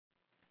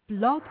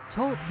Blog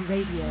Talk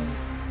Radio.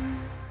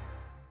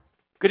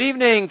 Good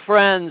evening,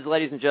 friends,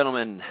 ladies and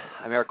gentlemen.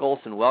 I'm Eric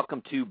Olson.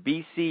 Welcome to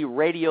BC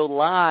Radio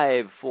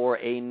Live for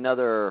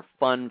another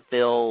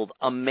fun-filled,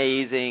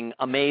 amazing,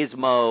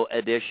 Amazemo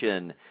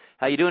edition.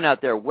 How you doing out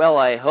there? Well,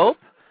 I hope.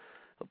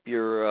 Hope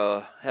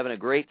you're having a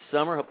great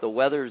summer. Hope the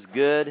weather's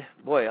good.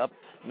 Boy, up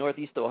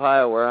northeast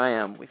Ohio where I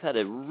am, we've had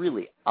a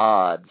really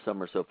odd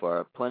summer so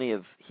far. Plenty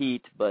of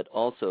heat, but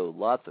also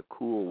lots of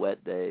cool,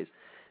 wet days.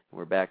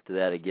 We're back to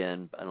that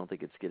again. I don't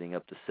think it's getting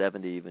up to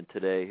 70 even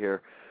today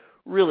here.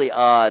 Really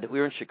odd. We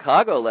were in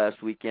Chicago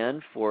last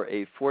weekend for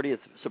a 40th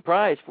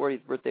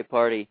birthday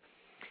party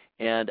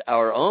and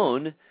our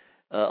own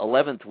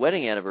 11th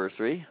wedding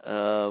anniversary,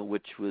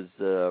 which was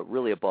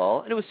really a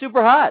ball. And it was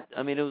super hot.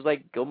 I mean, it was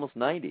like almost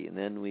 90. And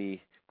then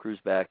we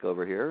cruised back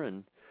over here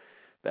and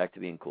back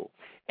to being cool.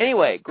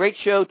 Anyway, great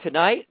show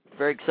tonight.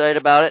 Very excited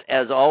about it.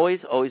 As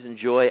always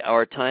enjoy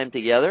our time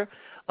together.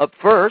 Up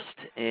first,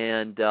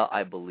 and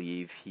I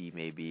believe he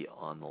may be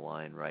on the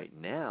line right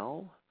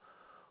now,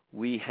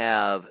 we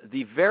have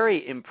the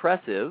very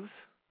impressive,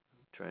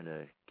 trying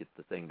to get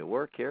the thing to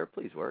work here.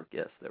 Please work.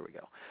 Yes, there we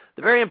go.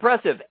 The very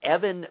impressive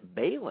Evan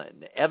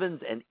Bailyn.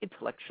 Evan's an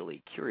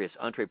intellectually curious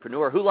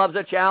entrepreneur who loves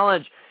a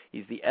challenge.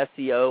 He's the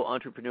SEO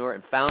entrepreneur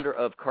and founder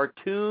of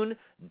Cartoon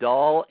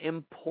Doll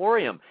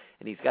Emporium.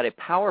 And he's got a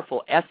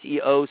powerful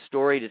SEO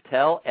story to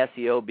tell,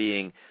 SEO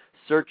being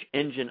search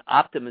engine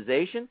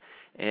optimization.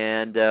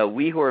 And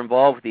we who are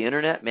involved with the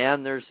Internet,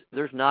 man, there's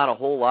not a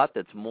whole lot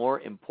that's more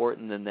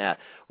important than that.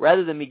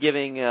 Rather than me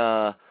giving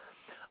a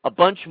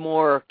bunch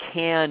more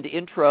canned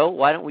intro,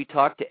 why don't we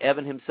talk to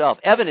Evan himself?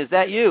 Evan, is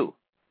that you?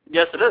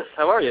 Yes, it is.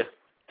 How are you?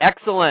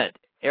 Excellent.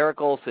 Eric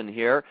Olson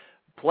here.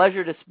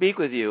 Pleasure to speak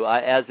with you.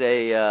 As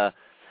a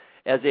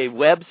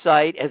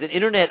website, as an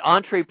Internet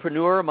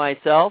entrepreneur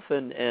myself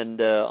and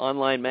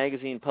online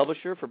magazine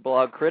publisher for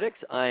Blogcritics,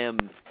 I am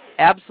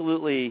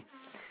absolutely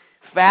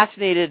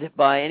fascinated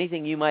by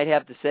anything you might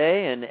have to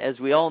say, and as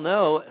we all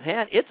know,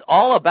 man, it's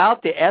all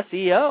about the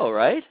SEO,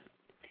 right?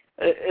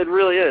 It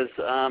really is.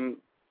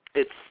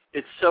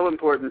 It's so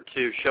important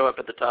to show up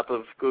at the top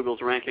of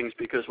Google's rankings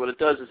because what it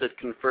does is it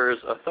confers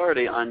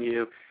authority on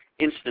you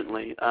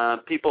instantly.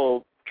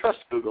 People trust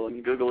Google,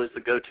 and Google is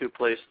the go-to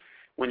place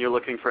when you're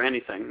looking for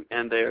anything,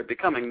 and they are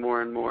becoming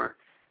more and more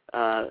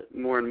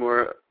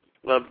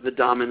of the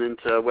dominant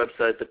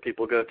website that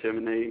people go to,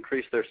 and they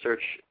increase their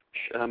search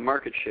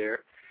market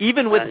share.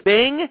 Even with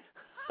Bing?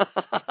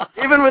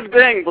 Even with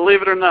Bing,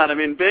 believe it or not. I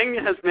mean, Bing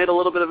has made a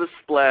little bit of a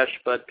splash,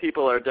 but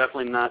people are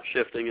definitely not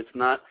shifting. It's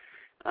not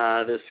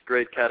this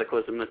great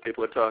cataclysm that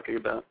people are talking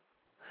about.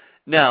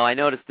 No, I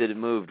noticed it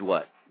moved,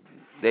 what?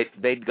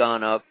 They'd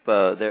gone up,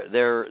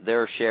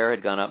 their share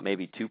had gone up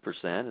maybe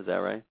 2%, is that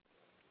right?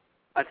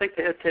 I think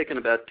they had taken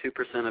about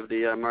 2% of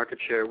the market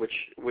share,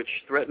 which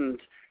threatened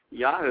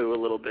Yahoo a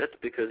little bit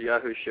because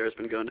Yahoo's share has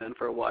been going down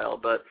for a while,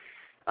 but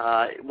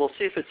we'll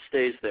see if it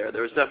stays there.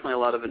 There was definitely a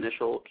lot of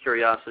initial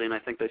curiosity, and I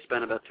think they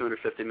spent about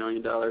 $250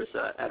 million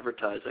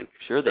advertising.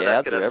 Sure, the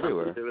ads are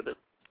everywhere. To do with it.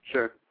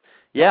 Sure.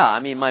 Yeah, I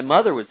mean, my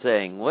mother was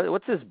saying,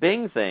 "What's this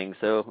Bing thing?"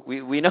 So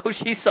we know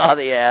she saw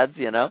the ads.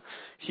 You know,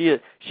 she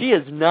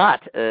is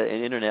not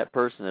an internet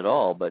person at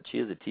all, but she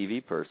is a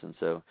TV person,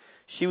 so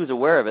she was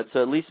aware of it.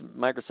 So at least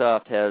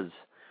Microsoft has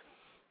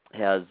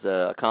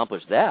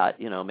accomplished that,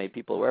 made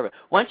people aware of it.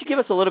 Why don't you give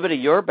us a little bit of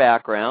your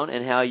background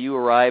and how you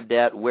arrived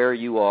at where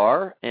you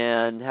are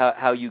and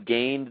how you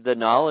gained the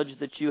knowledge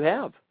that you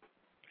have?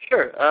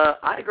 Sure.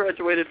 I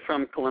graduated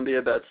from Columbia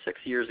about 6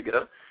 years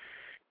ago.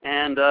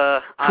 And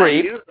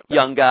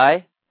young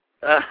guy.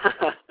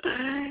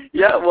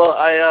 Yeah, well,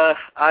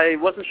 I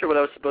wasn't sure what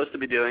I was supposed to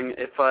be doing.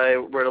 If I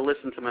were to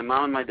listen to my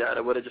mom and my dad,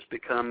 I would have just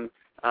become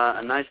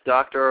a nice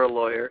doctor or a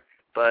lawyer,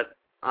 but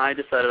I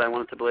decided I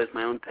wanted to blaze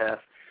my own path.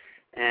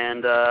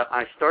 And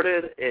I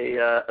started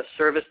a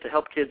service to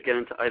help kids get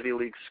into Ivy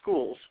League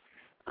schools.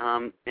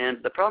 And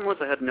the problem was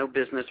I had no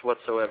business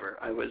whatsoever.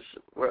 I was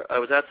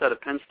outside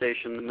of Penn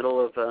Station in the middle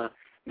of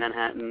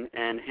Manhattan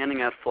and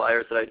handing out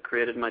flyers that I'd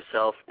created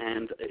myself,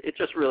 and it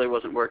just really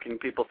wasn't working.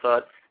 People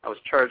thought I was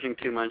charging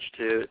too much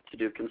to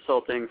do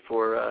consulting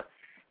for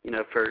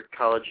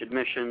college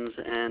admissions,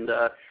 and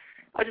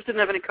I just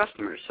didn't have any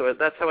customers. So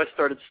that's how I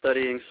started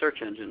studying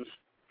search engines.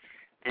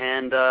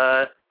 And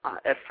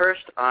at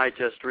first, I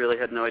just really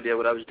had no idea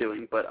what I was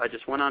doing, but I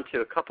just went on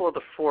to a couple of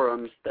the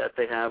forums that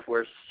they have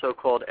where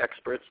so-called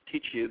experts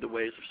teach you the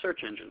ways of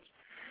search engines.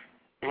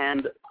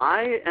 And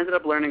I ended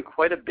up learning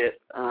quite a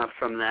bit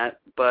from that,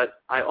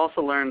 but I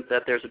also learned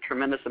that there's a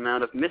tremendous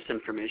amount of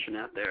misinformation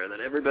out there, that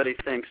everybody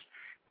thinks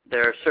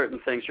there are certain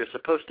things you're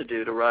supposed to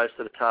do to rise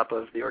to the top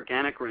of the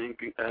organic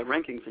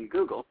rankings in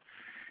Google.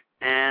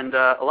 And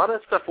a lot of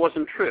that stuff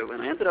wasn't true,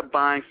 and I ended up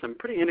buying some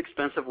pretty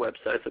inexpensive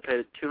websites. I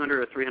paid $200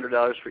 or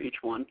 $300 for each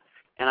one,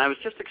 and I was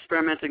just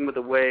experimenting with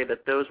the way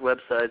that those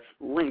websites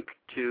link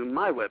to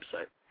my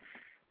website.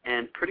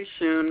 And pretty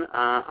soon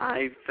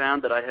I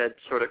found that I had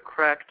sort of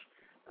cracked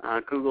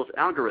Google's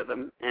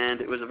algorithm,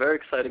 and it was a very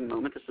exciting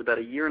moment. This is about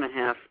a year and a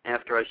half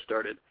after I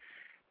started.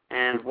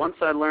 And once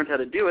I learned how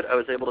to do it, I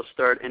was able to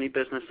start any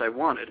business I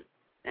wanted.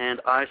 And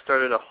I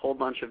started a whole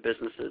bunch of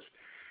businesses.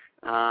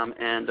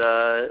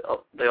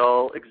 They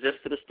all exist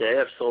to this day.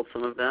 I've sold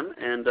some of them.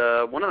 And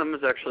one of them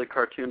is actually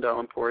Cartoon Doll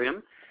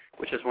Emporium,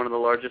 which is one of the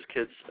largest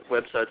kids'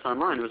 websites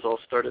online. It was all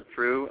started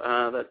through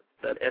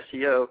that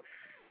SEO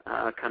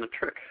kind of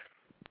trick.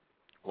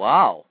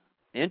 Wow.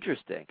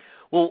 Interesting.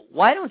 Well,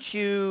 why don't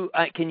you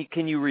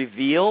can you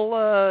reveal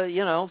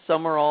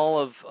some or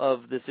all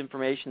of this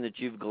information that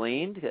you've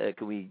gleaned?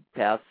 Can we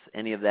pass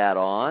any of that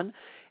on?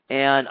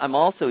 And I'm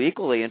also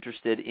equally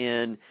interested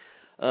in,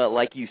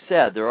 like you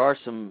said, there are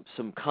some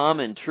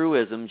common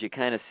truisms you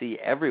kind of see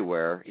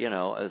everywhere,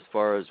 as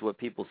far as what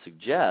people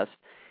suggest.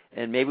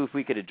 And maybe if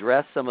we could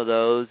address some of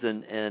those,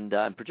 and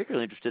I'm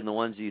particularly interested in the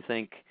ones you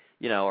think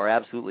are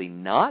absolutely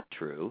not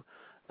true.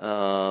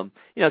 So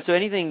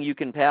anything you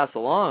can pass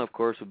along, of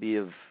course, would be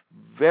of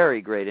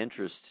very great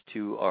interest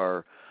to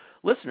our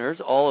listeners,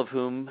 all of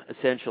whom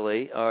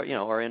essentially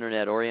are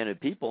internet-oriented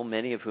people,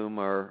 many of whom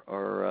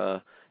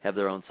are have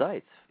their own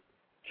sites.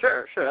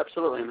 Sure,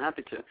 absolutely. I'm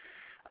happy to.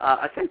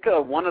 I think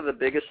one of the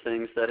biggest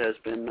things that has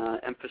been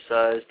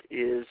emphasized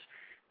is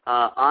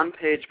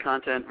on-page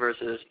content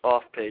versus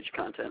off-page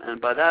content,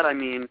 and by that I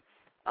mean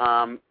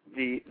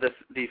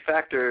the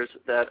factors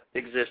that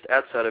exist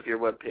outside of your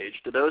web page.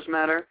 Do those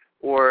matter?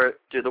 Or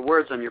do the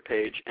words on your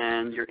page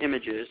and your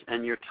images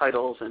and your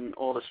titles and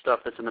all the stuff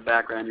that's in the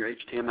background, your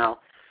HTML,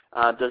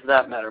 does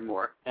that matter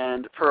more?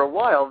 And for a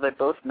while, they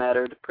both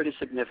mattered pretty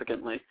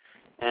significantly.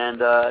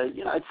 And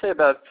I'd say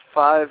about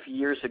 5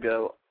 years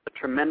ago, a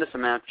tremendous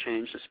amount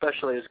changed,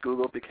 especially as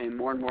Google became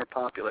more and more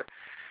popular.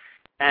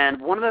 And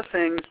one of the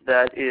things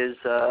that is,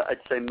 I'd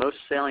say, most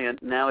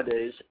salient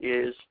nowadays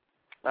is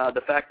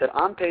the fact that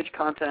on-page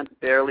content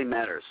barely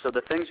matters. So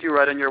the things you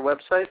write on your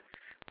website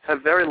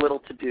have very little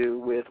to do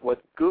with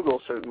what Google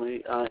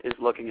certainly is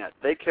looking at.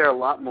 They care a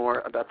lot more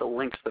about the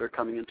links that are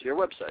coming into your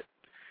website.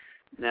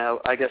 Now,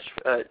 I guess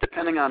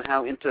depending on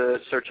how into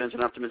search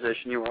engine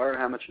optimization you are or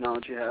how much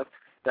knowledge you have,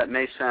 that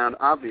may sound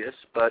obvious,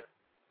 but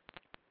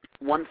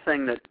one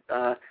thing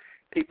that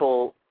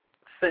people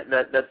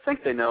that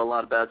think they know a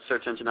lot about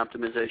search engine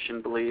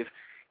optimization believe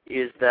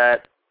is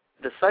that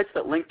the sites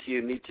that link to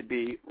you need to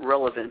be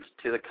relevant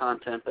to the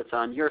content that's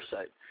on your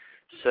site.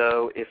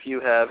 So if you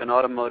have an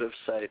automotive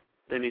site,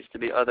 there needs to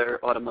be other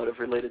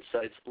automotive-related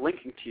sites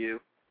linking to you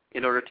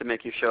in order to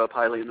make you show up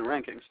highly in the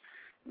rankings.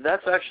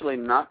 That's actually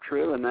not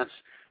true, and that's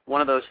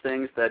one of those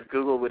things that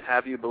Google would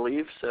have you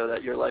believe so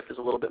that your life is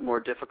a little bit more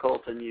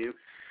difficult and you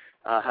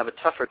have a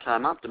tougher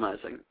time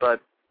optimizing. But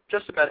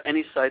just about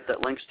any site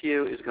that links to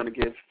you is going to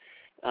give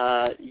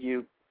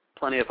you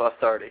plenty of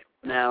authority.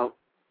 Now,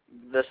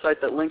 the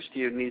site that links to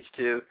you needs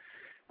to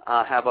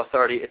have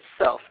authority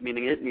itself,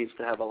 meaning it needs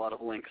to have a lot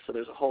of links. So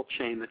there's a whole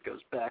chain that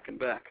goes back and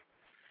back.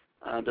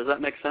 Does that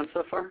make sense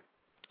so far?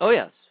 Oh,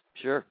 yes,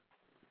 sure.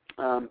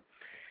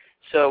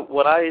 So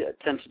what I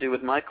tend to do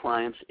with my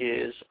clients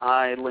is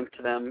I link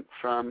to them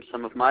from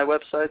some of my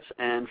websites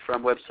and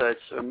from websites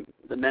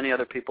the many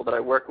other people that I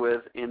work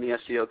with in the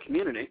SEO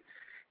community,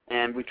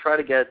 and we try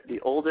to get the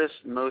oldest,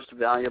 most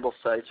valuable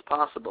sites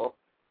possible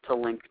to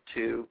link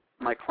to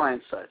my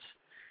client sites.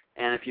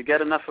 And if you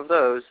get enough of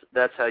those,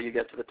 that's how you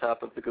get to the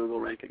top of the Google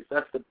rankings.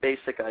 That's the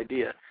basic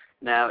idea.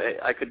 Now,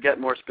 I could get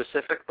more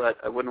specific, but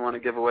I wouldn't want to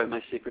give away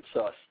my secret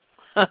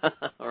sauce.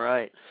 All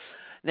right.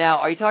 Now,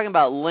 are you talking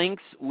about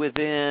links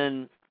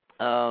within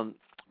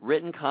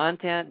written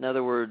content? In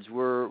other words,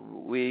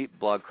 we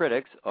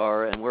Blogcritics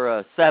are, and we're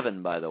a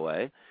 7, by the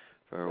way,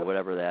 for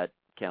whatever that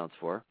counts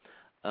for.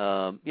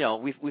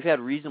 We've had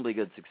reasonably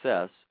good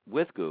success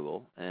with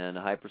Google, and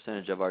a high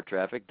percentage of our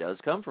traffic does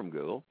come from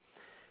Google,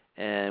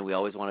 and we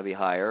always want to be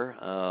higher.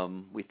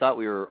 We thought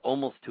we were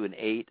almost to an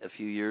 8 a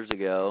few years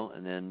ago,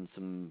 and then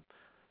some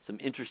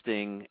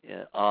interesting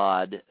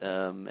odd,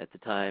 at the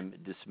time,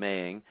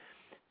 dismaying.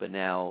 But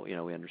now,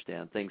 we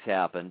understand things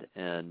happened,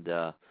 and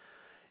a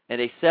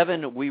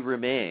 7 we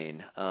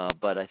remain,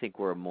 but I think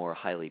we're a more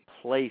highly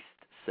placed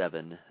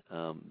 7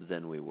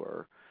 than we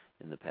were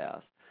in the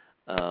past.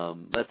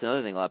 That's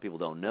another thing a lot of people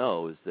don't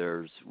know is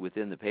there's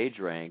within the page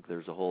rank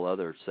there's a whole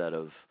other set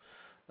of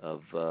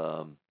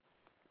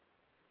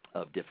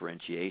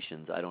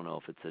differentiations. I don't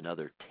know if it's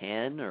another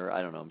 10 or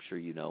I don't know. I'm sure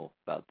you know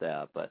about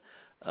that, but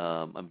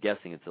I'm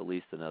guessing it's at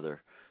least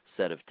another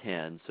set of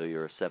 10. So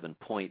you're a 7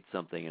 point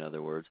something, in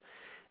other words.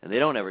 And they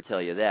don't ever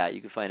tell you that.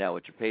 You can find out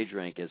what your page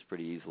rank is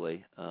pretty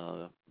easily,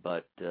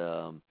 but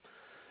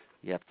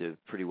you have to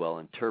pretty well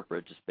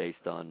interpret just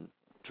based on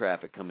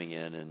traffic coming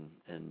in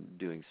and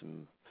doing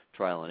some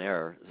trial and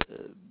error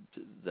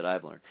that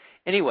I've learned.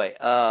 Anyway,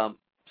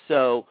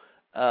 so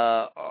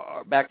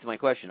back to my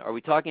question. Are we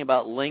talking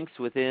about links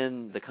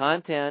within the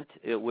content,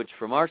 which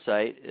from our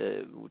site,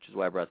 which is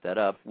why I brought that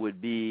up,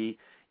 would be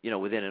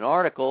within an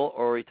article,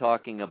 or are we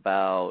talking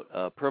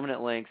about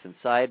permanent links and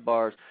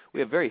sidebars? We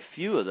have very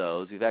few of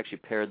those. We've actually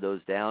pared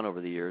those down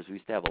over the years. We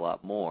used to have a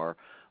lot more.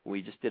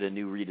 We just did a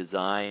new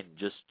redesign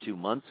just 2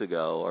 months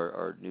ago.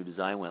 Our new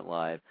design went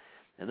live,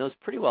 and those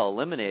pretty well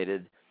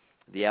eliminated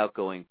the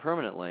outgoing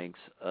permanent links,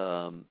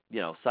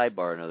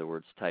 sidebar, in other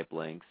words, type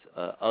links,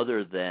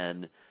 other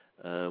than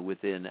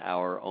within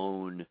our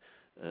own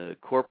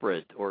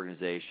corporate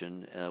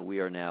organization. We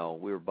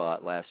were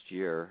bought last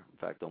year, in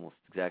fact, almost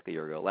exactly a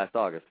year ago, last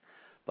August,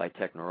 by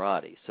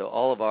Technorati.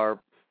 So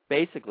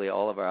basically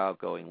all of our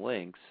outgoing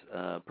links,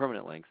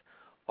 permanent links,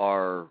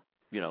 are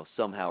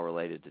somehow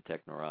related to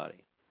Technorati.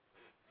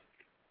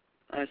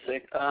 I see.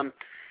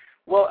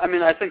 Well, I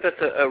mean, I think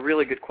that's a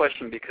really good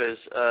question because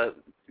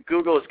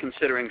Google is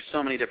considering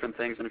so many different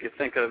things, and if you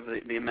think of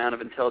the amount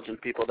of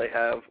intelligent people they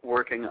have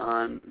working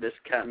on this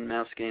cat and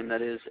mouse game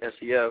that is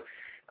SEO,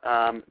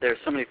 there's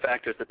so many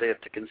factors that they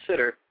have to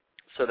consider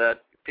so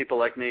that people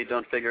like me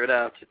don't figure it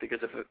out, because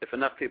if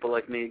enough people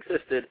like me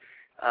existed,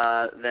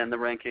 then the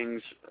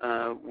rankings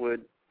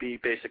would be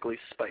basically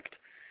spiked.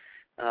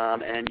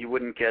 And you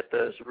wouldn't get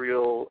those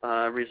real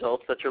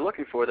results that you're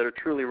looking for that are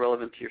truly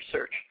relevant to your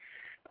search.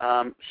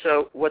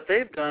 So what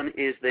they've done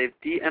is they've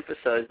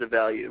de-emphasized the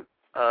value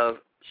of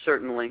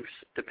certain links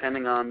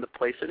depending on the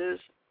place it is,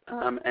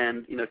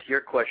 and to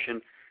your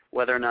question,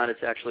 whether or not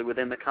it's actually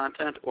within the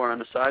content or on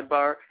the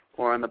sidebar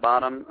or on the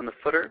bottom, on the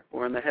footer,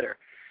 or in the header.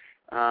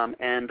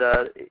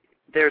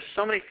 There's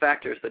so many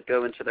factors that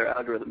go into their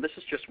algorithm. This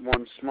is just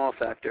one small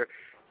factor,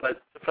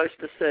 but suffice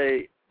to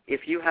say,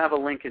 if you have a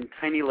link in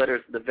tiny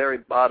letters at the very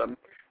bottom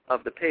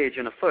of the page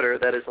in a footer,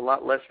 that is a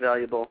lot less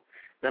valuable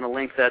than a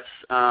link that's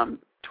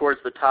towards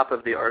the top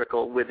of the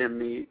article within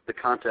the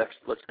context,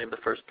 let's say, of the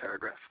first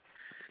paragraph.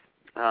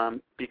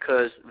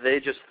 Because they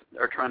just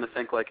are trying to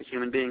think like a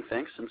human being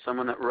thinks, and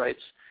someone that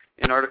writes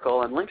an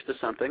article and links to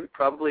something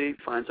probably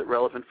finds it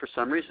relevant for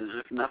some reason. And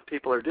if enough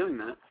people are doing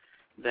that,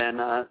 then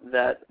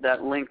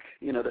that link,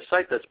 the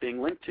site that's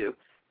being linked to,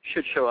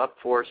 should show up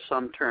for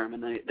some term,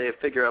 and they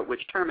figure out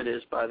which term it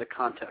is by the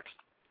context.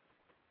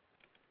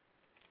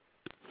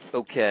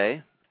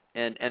 Okay.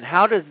 And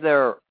how does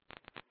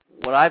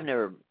what I've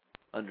never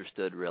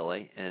understood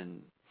really, and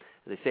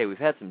as I say, we've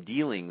had some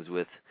dealings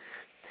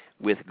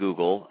with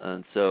Google,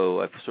 and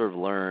so I've sort of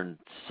learned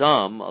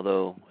some,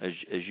 although as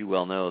you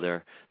well know,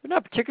 they're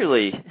not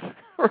particularly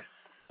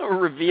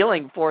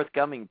revealing,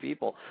 forthcoming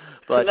people.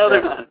 But no,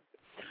 they're not.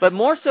 But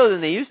more so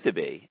than they used to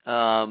be.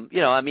 I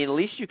mean, at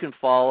least you can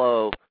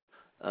follow,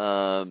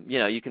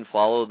 you can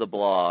follow the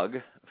blog.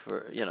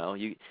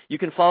 You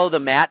can follow the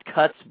Matt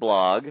Cutts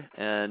blog,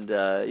 and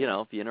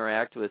if you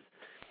interact with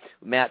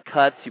Matt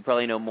Cutts, you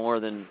probably know more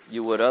than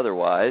you would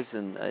otherwise.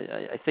 And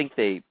I think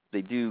they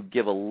do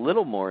give a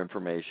little more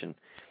information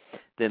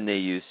than they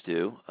used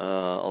to.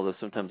 Although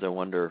sometimes I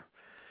wonder,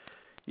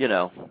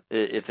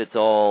 if it's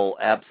all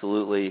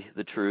absolutely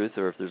the truth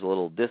or if there's a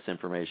little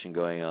disinformation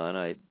going on.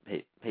 I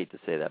hate to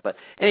say that. But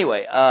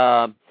anyway,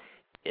 how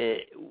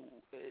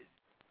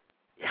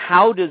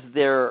does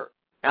their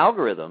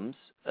algorithms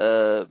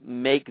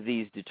make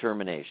these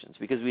determinations?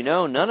 Because we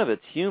know none of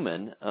it's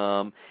human.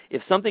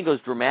 If something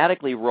goes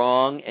dramatically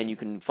wrong and you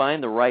can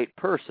find the right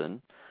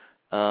person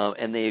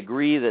and they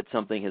agree that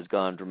something has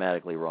gone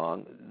dramatically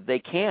wrong, they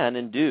can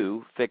and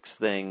do fix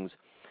things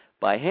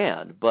by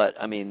hand. But,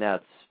 I mean,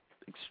 that's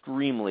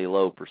extremely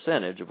low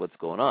percentage of what's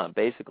going on.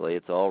 Basically,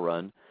 it's all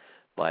run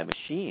by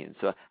machines.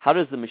 So how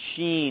does the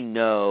machine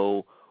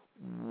know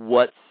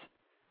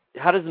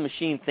how does the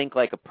machine think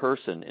like a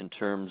person in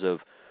terms of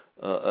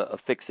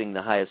fixing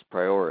the highest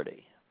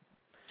priority?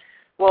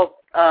 Well,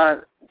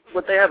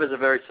 what they have is a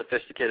very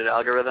sophisticated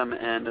algorithm,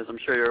 and as I'm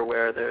sure you're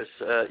aware, there's,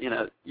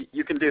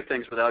 you can do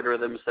things with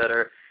algorithms that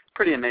are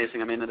pretty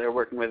amazing. I mean, they're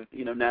working with,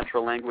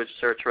 natural language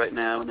search right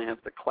now, and they have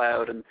the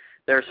cloud, and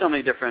there are so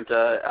many different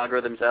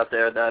algorithms out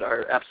there that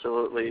are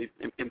absolutely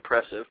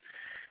impressive.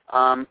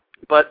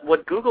 But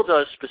what Google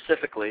does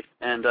specifically,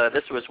 and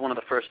this was one of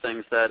the first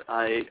things that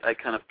I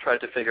kind of tried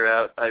to figure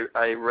out,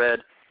 I read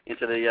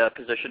into the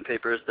position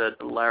papers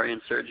that Larry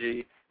and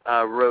Sergey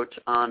wrote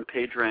on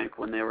PageRank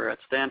when they were at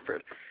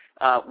Stanford.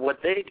 What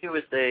they do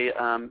is they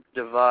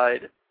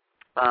divide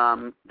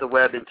the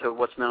web into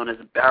what's known as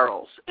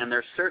barrels, and there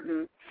are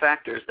certain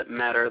factors that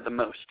matter the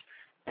most.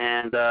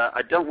 And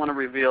I don't want to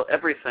reveal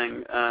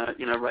everything,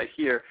 right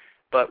here,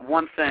 but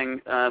one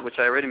thing which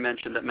I already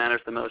mentioned that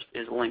matters the most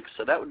is links.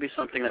 So that would be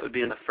something that would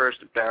be in the first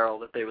barrel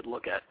that they would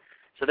look at.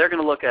 So they're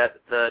going to look at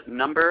the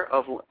number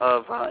of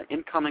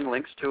incoming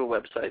links to a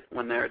website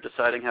when they're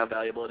deciding how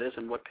valuable it is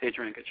and what page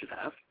rank it should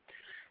have.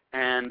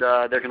 And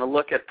they're going to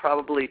look at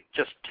probably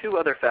just two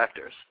other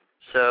factors.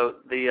 So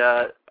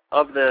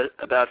of the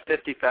about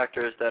 50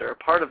 factors that are a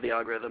part of the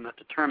algorithm that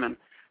determine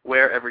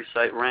where every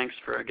site ranks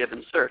for a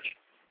given search,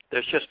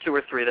 there's just two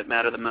or three that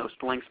matter the most,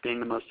 links being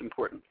the most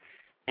important.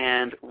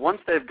 And once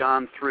they've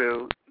gone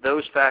through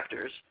those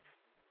factors,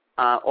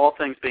 all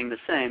things being the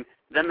same,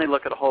 then they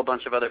look at a whole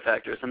bunch of other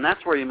factors. And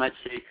that's where you might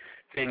see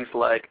things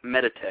like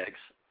meta tags.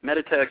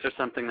 Meta tags are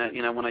something that,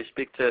 when I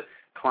speak to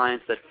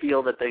clients that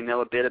feel that they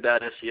know a bit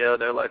about SEO,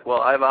 they're like,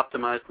 well, I've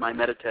optimized my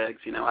meta tags.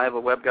 I have a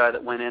web guy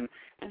that went in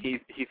and he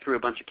threw a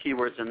bunch of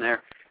keywords in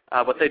there.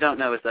 What they don't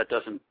know is that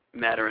doesn't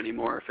matter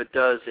anymore. If it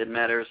does, it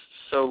matters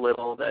so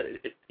little that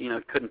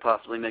it couldn't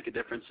possibly make a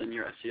difference in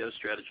your SEO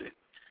strategy.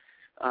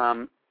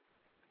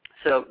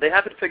 So they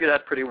have it figured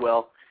out pretty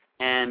well.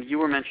 And you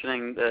were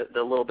mentioning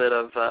the little bit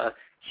of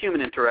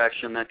human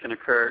interaction that can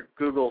occur.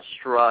 Google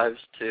strives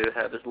to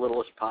have as little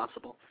as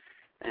possible.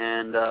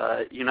 And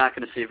you're not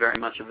going to see very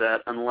much of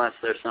that unless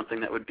there's something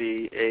that would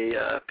be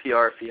a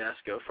PR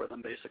fiasco for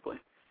them, basically.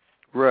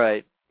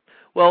 Right.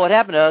 Well, what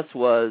happened to us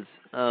was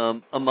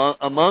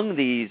among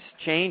these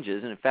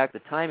changes, and in fact the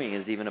timing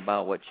is even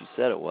about what you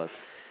said it was,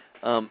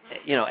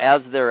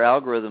 as their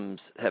algorithms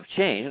have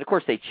changed, and of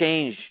course they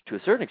change to a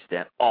certain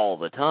extent all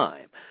the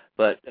time,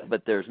 but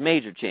there's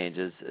major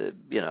changes,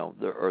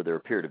 there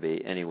appear to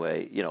be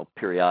anyway,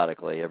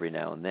 periodically every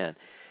now and then.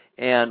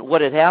 And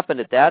what had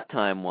happened at that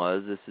time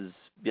was, this is,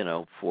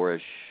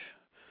 4-ish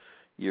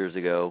years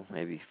ago,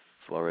 maybe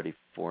already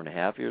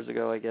 4.5 years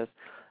ago, I guess,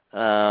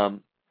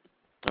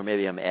 or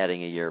maybe I'm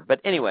adding a year.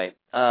 But anyway,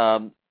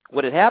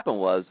 what had happened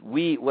was,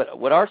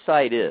 what our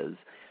site is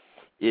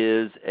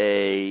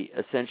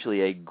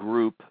essentially a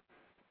group.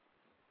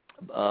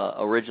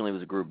 Originally it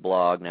was a group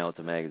blog, now it's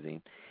a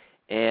magazine.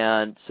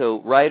 And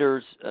so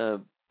writers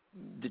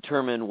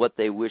determine what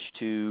they wish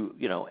to,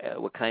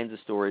 what kinds of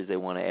stories they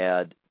want to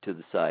add to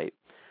the site.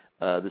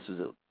 This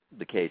was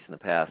the case in the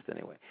past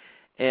anyway.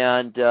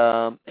 And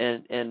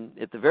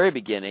at the very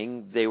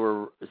beginning, they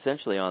were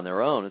essentially on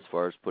their own as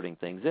far as putting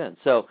things in.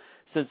 So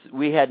since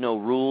we had no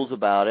rules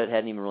about it,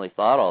 hadn't even really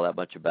thought all that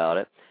much about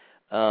it,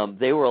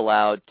 they were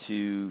allowed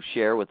to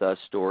share with us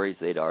stories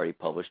they'd already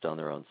published on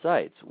their own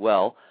sites.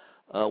 Well,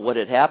 what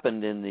had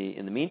happened in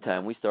the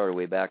meantime, we started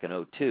way back in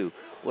 2002.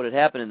 What had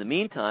happened in the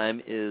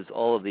meantime is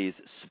all of these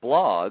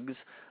blogs,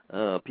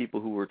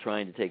 people who were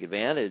trying to take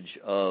advantage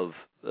of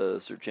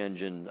search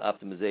engine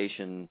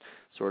optimization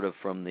sort of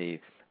from the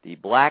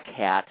black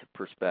hat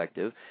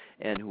perspective,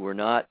 and who were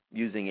not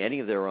using any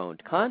of their own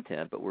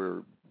content, but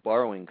were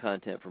borrowing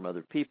content from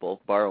other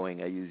people,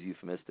 borrowing, I use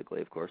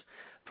euphemistically, of course,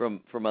 from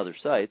other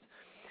sites,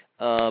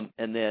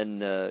 and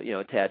then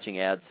attaching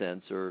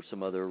AdSense or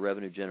some other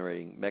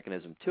revenue-generating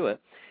mechanism to it.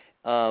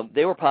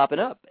 They were popping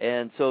up,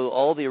 and so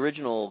all the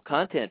original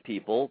content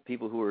people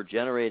who were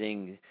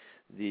generating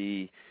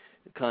the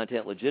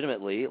content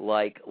legitimately,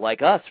 like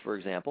us, for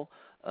example,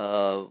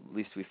 at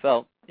least we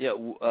felt,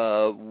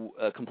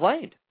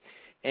 complained.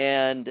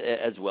 And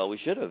as well we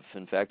should have.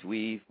 In fact,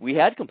 we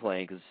had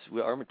complained because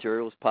our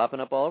material was popping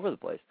up all over the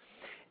place.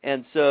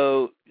 And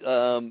so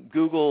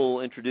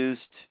Google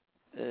introduced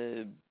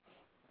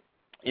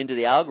into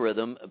the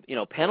algorithm,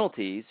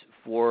 penalties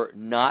for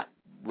not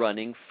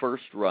running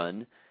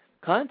first-run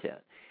content.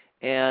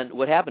 And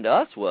what happened to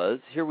us was,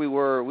 here we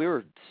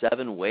were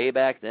 7 way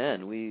back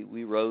then.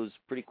 We rose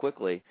pretty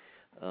quickly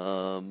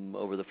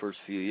over the first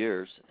few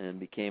years and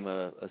became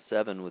a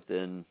 7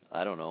 within,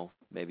 I don't know,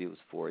 maybe it was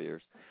 4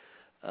 years.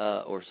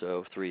 Or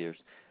so, 3 years.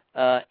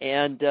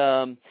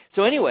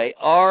 So anyway,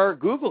 our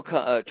Google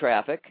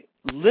traffic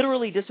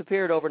literally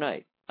disappeared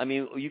overnight. I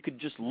mean, you could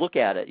just look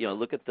at it,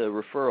 look at the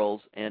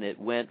referrals, and it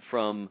went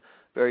from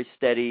very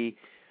steady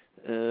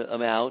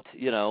amount,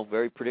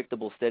 very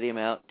predictable steady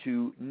amount,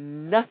 to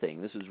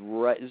nothing. This is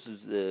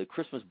the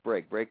Christmas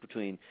break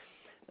between,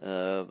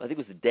 I think it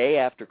was the day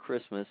after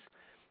Christmas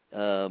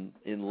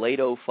in late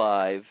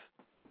 2005,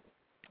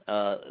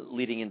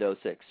 leading into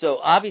 2006. So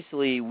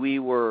obviously we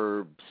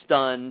were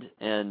stunned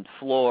and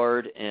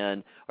floored,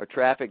 and our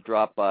traffic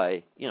dropped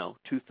by,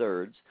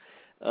 2/3.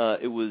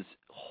 It was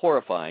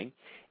horrifying,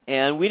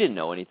 and we didn't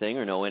know anything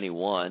or know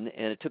anyone,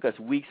 and it took us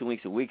weeks and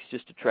weeks and weeks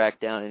just to track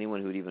down anyone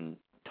who would even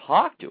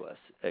talk to us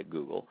at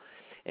Google.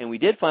 And we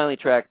did finally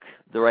track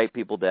the right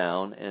people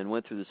down and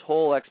went through this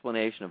whole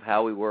explanation of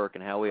how we work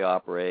and how we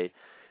operate,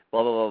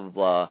 blah, blah, blah, blah,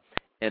 blah.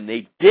 And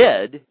they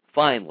did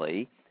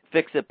finally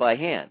fix it by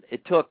hand.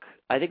 It took,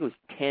 I think it was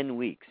 10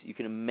 weeks. You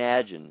can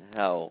imagine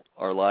how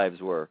our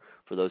lives were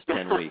for those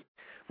 10 weeks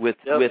with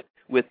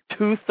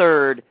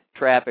 2/3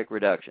 traffic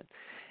reduction.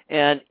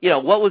 And,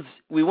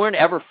 we weren't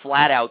ever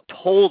flat out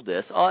told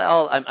this.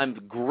 I'm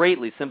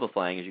greatly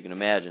simplifying, as you can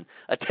imagine,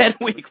 a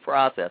 10-week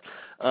process.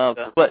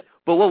 But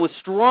what was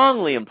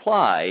strongly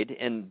implied,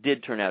 and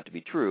did turn out to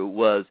be true,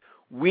 was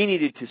we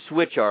needed to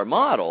switch our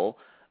model,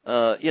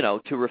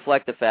 to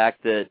reflect the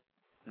fact that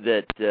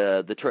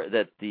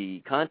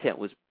the content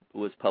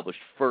was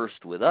published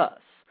first with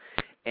us.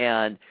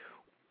 And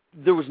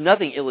there was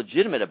nothing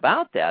illegitimate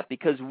about that,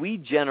 because we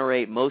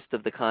generate most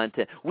of the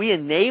content. We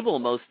enable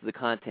most of the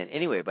content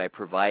anyway by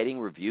providing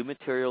review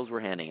materials. We're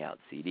handing out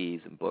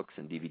CDs and books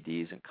and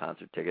DVDs and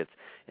concert tickets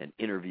and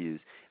interviews,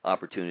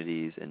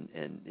 opportunities, and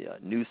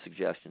news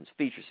suggestions,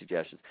 feature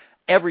suggestions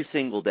every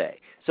single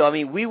day. So, I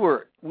mean, we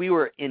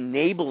were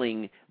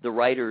enabling the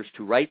writers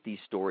to write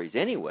these stories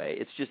anyway.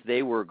 It's just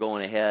they were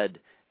going ahead,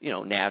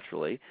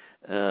 naturally,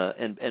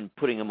 and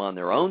putting them on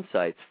their own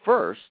sites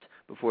first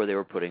before they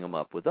were putting them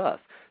up with us.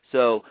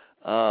 So,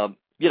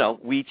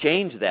 we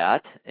changed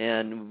that,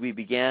 and we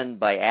began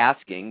by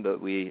asking,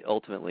 but we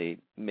ultimately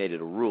made it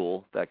a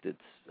rule. In fact,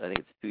 I think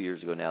it's 2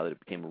 years ago now that it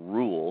became a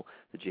rule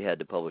that you had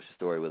to publish a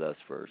story with us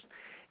first.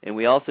 And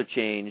we also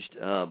changed,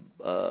 the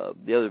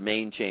other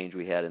main change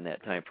we had in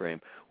that time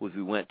frame was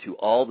we went to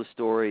all the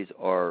stories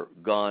are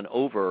gone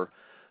over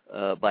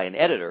by an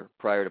editor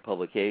prior to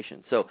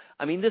publication. So,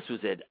 I mean, this was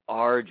an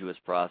arduous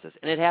process,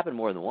 and it happened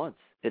more than once.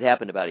 It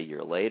happened about a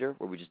year later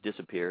where we just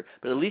disappeared,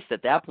 but at least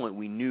at that point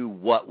we knew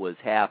what was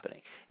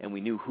happening, and we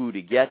knew who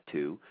to get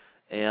to.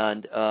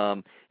 And,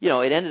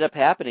 it ended up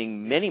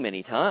happening many,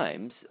 many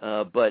times,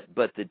 but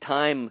the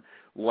time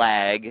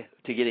lag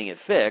to getting it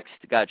fixed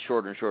got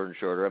shorter and shorter and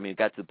shorter. I mean, it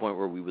got to the point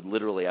where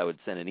I would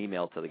send an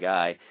email to the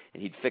guy,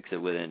 and he'd fix it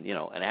within,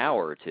 an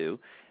hour or two.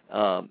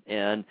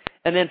 And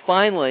then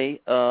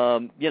finally,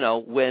 when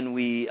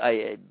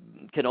I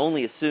can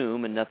only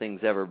assume, and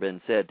nothing's ever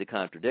been said to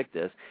contradict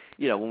this,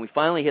 when we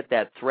finally hit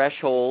that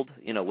threshold,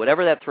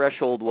 whatever that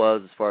threshold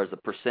was as far as the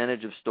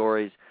percentage of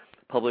stories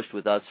published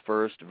with us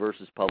first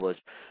versus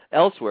published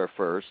elsewhere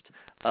first,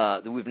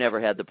 we've never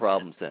had the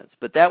problem since.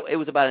 But it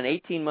was about an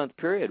 18-month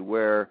period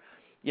where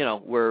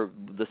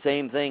the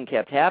same thing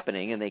kept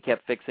happening, and they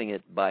kept fixing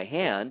it by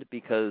hand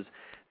because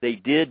they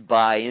did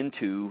buy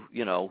into,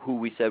 who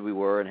we said we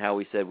were and how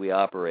we said we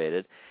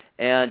operated.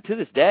 And to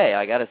this day,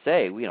 I got to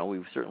say, we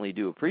certainly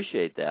do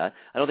appreciate that.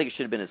 I don't think it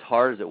should have been as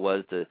hard as it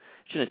was shouldn't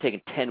have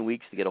taken 10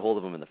 weeks to get a hold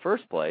of them in the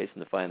first place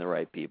and to find the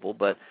right people,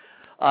 but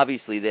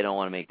obviously they don't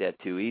want to make that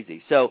too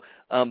easy. So,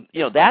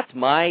 that's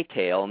my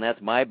tale and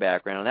that's my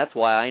background, and that's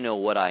why I know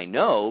what I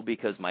know,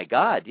 because my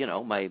God,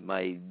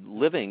 my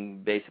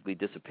living basically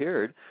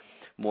disappeared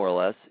more or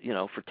less,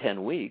 for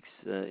 10 weeks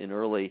in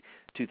early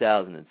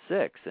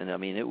 2006. And I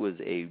mean, it was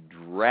a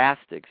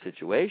drastic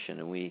situation,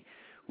 and we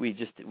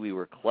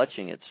were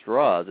clutching at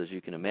straws, as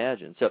you can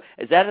imagine. So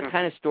is that a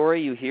kind of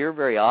story you hear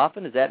very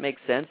often? Does that make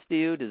sense to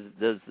you?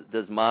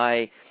 Does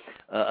my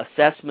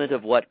assessment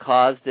of what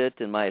caused it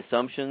and my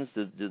assumptions,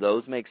 do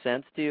those make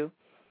sense to you?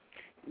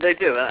 They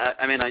do.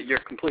 I mean, you're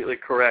completely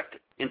correct.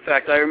 In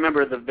fact, I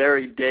remember the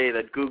very day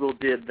that Google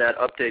did that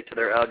update to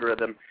their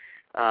algorithm,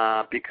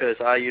 because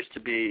I used to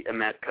be a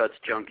Matt Cutts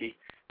junkie,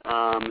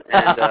 and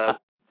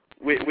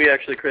we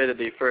actually created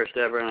the first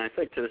ever, and I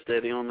think to this day,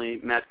 the only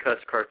Matt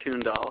Cutts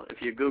cartoon doll.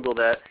 If you Google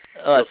that,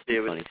 you'll see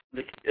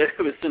it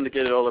was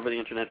syndicated all over the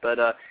internet. But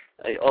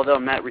although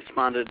Matt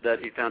responded that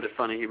he found it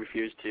funny, he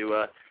refused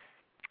to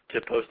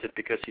post it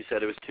because he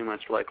said it was too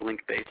much like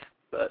link bait.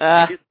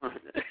 But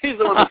he's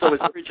the one that's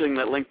always preaching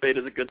that link bait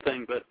is a good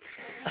thing. But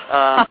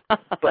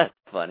that's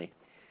funny.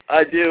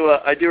 I do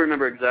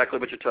remember exactly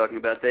what you're talking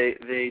about. They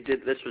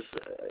did this was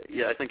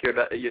I think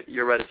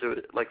you're right. So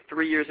like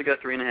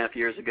 3.5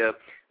 years ago,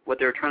 what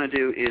they were trying to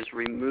do is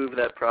remove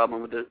that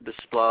problem with the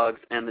splogs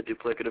and the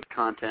duplicative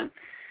content,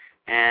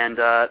 and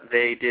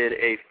they did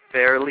a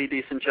fairly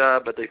decent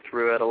job, but they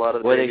threw out a lot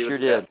of the they sure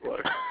did.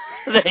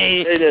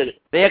 They did.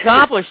 They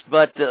accomplished,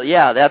 but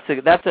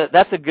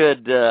that's a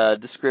good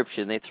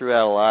description. They threw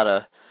out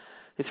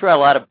a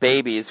lot of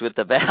babies with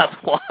the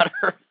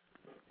bathwater.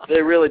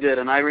 They really did,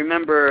 and I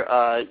remember,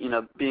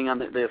 being on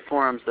the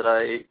forums that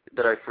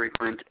I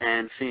frequent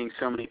and seeing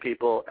so many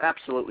people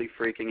absolutely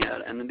freaking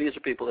out. And these are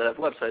people that have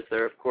websites that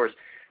are, of course,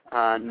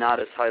 not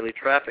as highly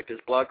trafficked as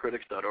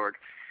blogcritics.org.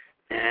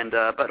 And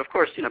but of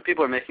course,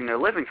 people are making their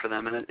living for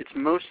them, and it's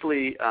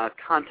mostly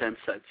content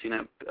sites,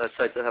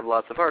 sites that have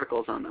lots of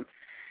articles on them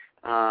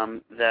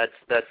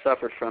that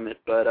suffered from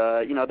it. But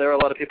there are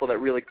a lot of people that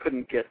really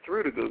couldn't get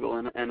through to Google,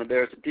 and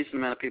there's a decent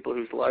amount of people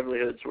whose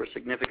livelihoods were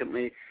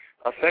significantly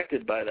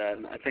affected by that.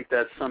 And I think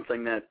that's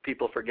something that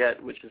people forget,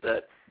 which is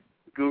that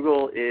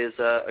Google is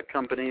a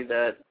company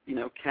that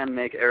can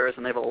make errors,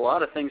 and they have a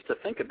lot of things to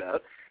think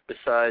about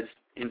besides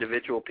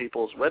individual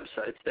people's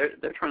websites.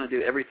 They're trying to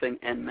do everything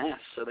en masse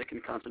so they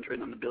can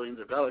concentrate on the billions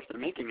of dollars they're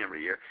making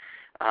every year.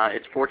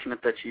 It's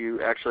fortunate that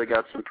you actually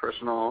got some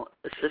personal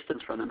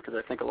assistance from them, because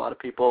I think a lot of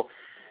people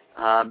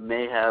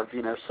may have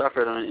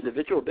suffered on an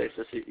individual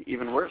basis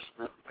even worse.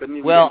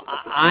 Well,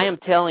 I am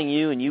telling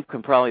you, and you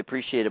can probably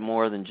appreciate it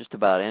more than just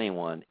about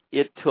anyone,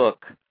 it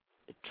took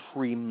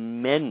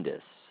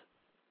tremendous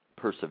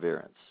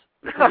perseverance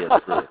to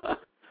get through.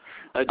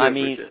 I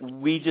mean,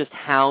 we just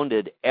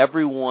hounded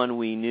everyone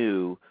we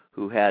knew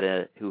who had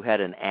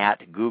an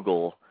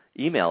 @Google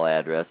email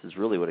address, is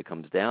really what it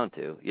comes down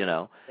to,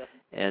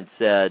 and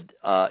said,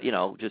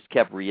 just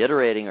kept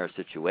reiterating our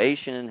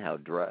situation, how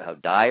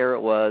dire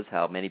it was,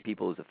 how many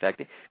people it was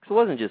affecting. Because it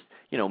wasn't just,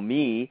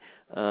 me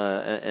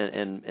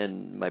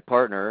and my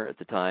partner at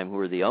the time who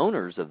were the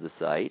owners of the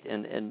site,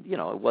 and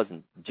it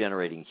wasn't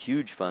generating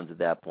huge funds at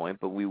that point,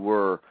 but we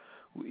were,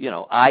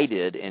 I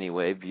did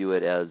anyway view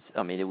it as,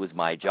 it was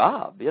my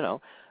job,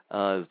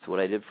 it's what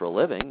I did for a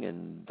living,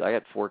 and I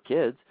got 4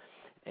 kids,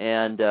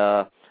 and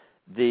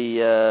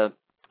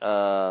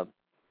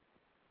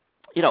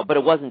but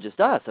it wasn't just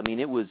us.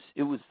 It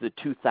was the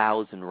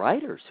 2,000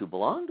 writers who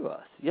belonged to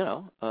us,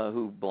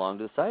 who belonged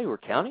to the site, who were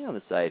counting on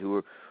the site, who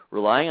were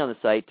relying on the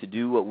site to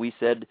do what we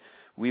said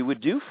we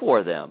would do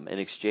for them in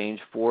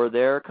exchange for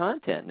their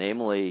content,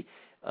 namely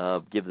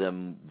give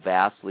them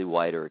vastly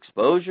wider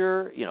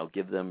exposure,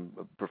 give them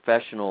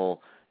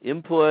professional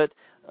input,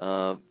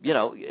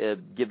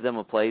 give them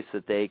a place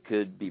that they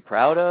could be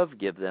proud of,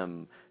 give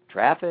them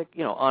traffic,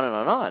 on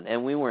and on.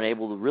 And we weren't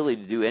able to really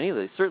do any of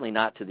this, certainly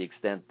not to the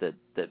extent that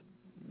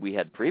we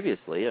had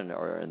previously, and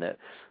that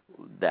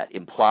that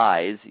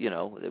implies,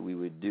 that we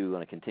would do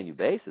on a continued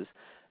basis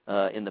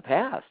in the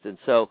past. And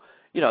so,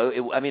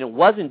 it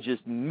wasn't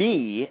just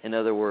me, in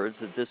other words,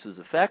 that this was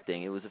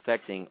affecting. It was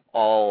affecting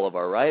all of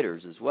our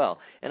writers as well.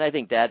 And I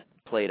think that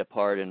played a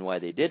part in why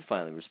they did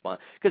finally respond.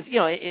 Because,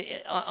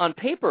 on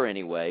paper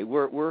anyway,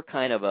 we're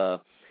kind of a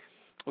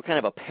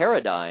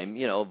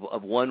paradigm,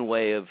 of one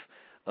way of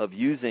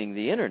using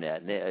the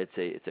internet. And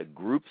it's a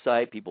group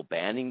site, people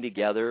banding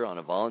together on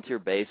a volunteer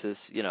basis,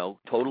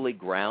 totally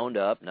ground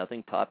up,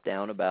 nothing top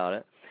down about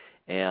it,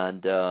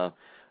 and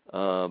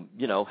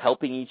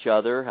helping each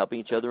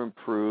other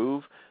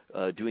improve,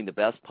 doing the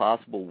best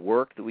possible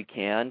work that we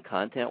can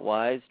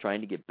content-wise,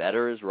 trying to get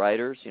better as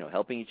writers,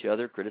 helping each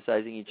other,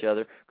 criticizing each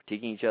other,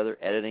 critiquing each other,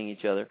 editing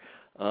each other,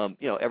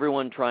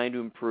 everyone trying to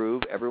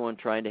improve, everyone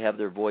trying to have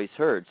their voice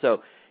heard.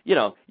 So,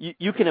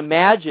 you can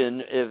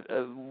imagine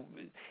if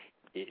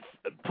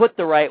put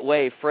the right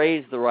way,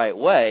 phrased the right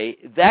way,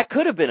 that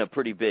could have been a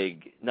pretty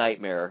big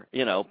nightmare,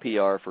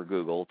 PR for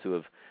Google to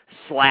have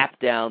slapped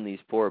down these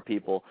poor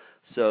people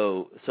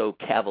so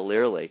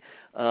cavalierly.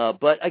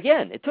 But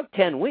again, it took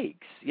 10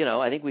 weeks.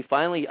 I think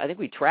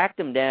we tracked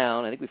him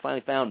down. I think we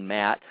finally found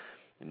Matt.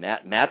 And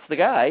Matt's the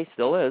guy,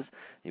 still is.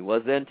 He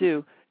was then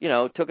too.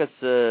 It took us,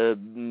 a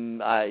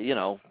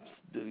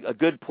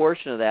good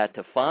portion of that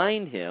to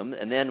find him.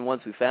 And then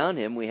once we found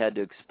him, we had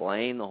to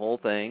explain the whole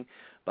thing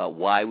about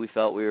why we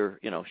felt we were,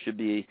 should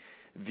be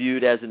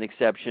viewed as an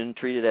exception,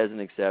 treated as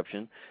an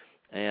exception,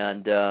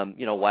 and,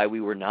 why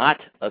we were not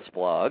a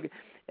splog,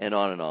 and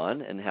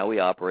on, and how we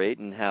operate,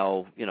 and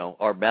how,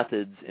 our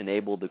methods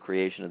enabled the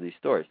creation of these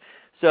stories.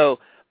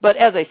 So, but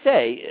as I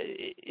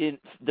say,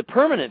 the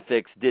permanent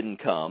fix didn't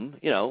come,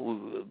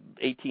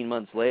 18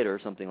 months later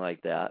or something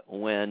like that,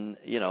 when,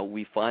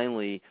 we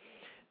finally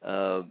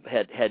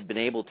had been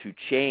able to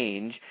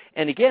change.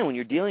 And again, when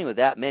you're dealing with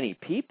that many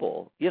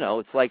people,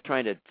 it's like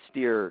trying to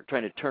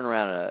turn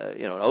around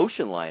an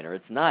ocean liner.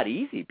 It's not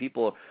easy.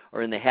 People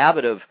are in the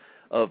habit of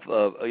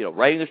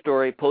writing their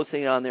story,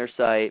 posting it on their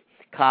site,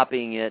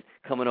 copying it,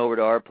 coming over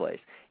to our place.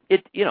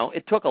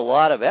 It took a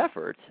lot of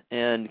effort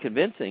and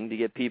convincing to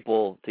get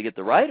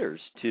the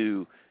writers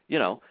to,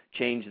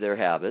 change their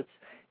habits.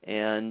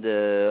 And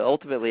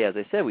ultimately, as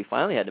I said, we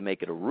finally had to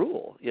make it a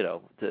rule,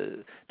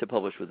 to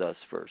publish with us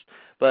first.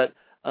 But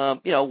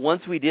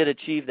once we did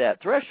achieve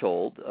that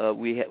threshold,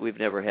 we've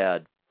never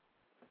had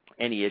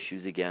any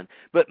issues again.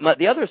 But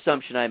the other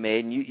assumption I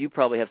made, and you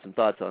probably have some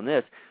thoughts on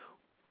this,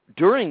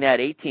 during that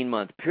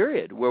 18-month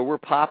period where we're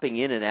popping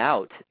in and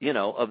out,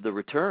 of the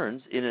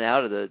returns, in and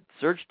out of the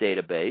search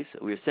database,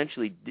 we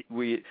essentially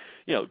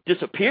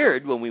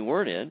disappeared when we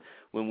weren't in,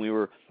 when we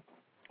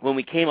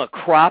became a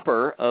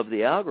cropper of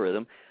the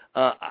algorithm.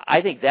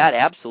 I think that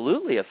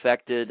absolutely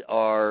affected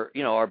our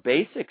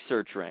basic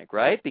search rank,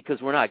 right?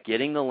 Because we're not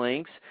getting the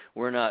links,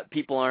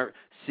 people aren't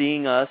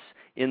seeing us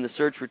in the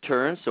search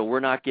returns, so we're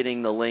not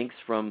getting the links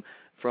from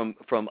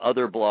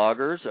other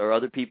bloggers or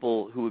other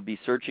people who would be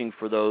searching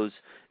for those,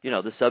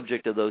 the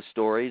subject of those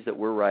stories that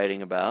we're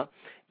writing about.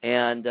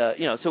 And,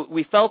 so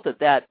we felt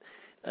that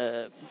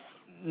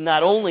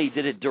not only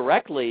did it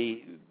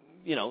directly,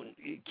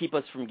 keep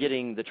us from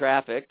getting the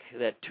traffic,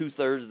 that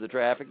 2/3 of the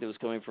traffic that was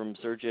coming from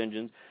search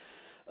engines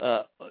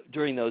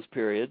during those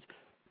periods,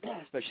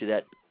 especially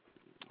that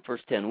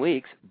first 10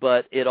 weeks,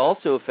 but it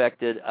also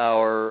affected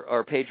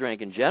our page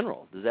rank in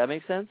general. Does that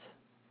make sense?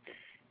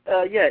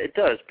 Yeah, it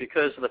does,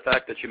 because of the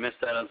fact that you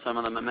missed out on some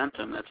of the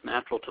momentum that's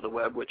natural to the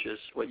web, which is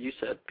what you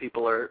said.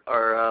 People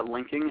are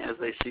linking as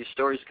they see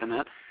stories come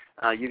out.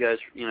 You guys,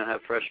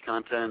 have fresh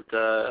content.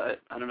 I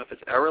don't know if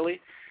it's hourly,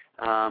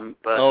 but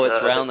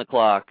it's round the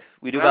clock.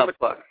 We do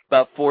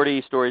about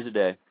 40 stories a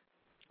day.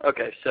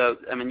 Okay, so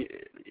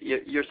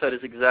your site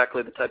is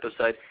exactly the type of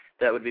site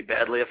that would be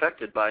badly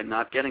affected by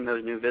not getting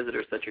those new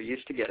visitors that you're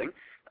used to getting,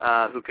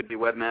 who could be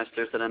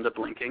webmasters that end up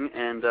linking,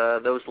 and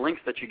those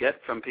links that you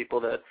get from people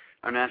that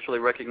are naturally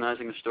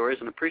recognizing the stories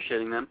and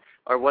appreciating them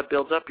are what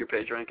builds up your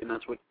page rank, and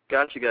that's what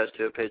got you guys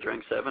to a page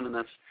rank 7, and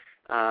that's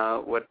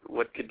what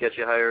could get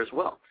you higher as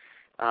well.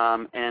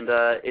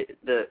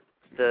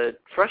 The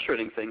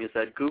frustrating thing is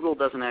that Google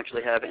doesn't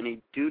actually have any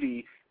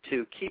duty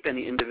to keep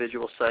any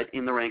individual site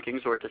in the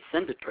rankings or to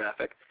send it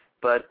traffic,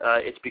 but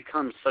it's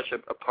become such a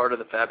part of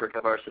the fabric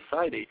of our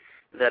society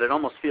that it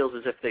almost feels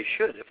as if they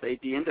should. If they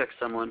de-index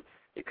someone,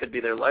 it could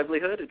be their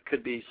livelihood, it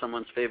could be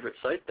someone's favorite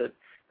site that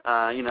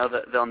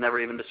that they'll never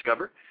even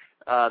discover.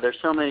 There's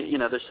so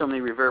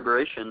many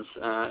reverberations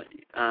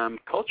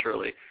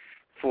culturally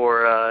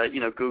for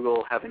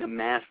Google having a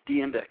mass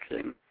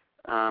de-indexing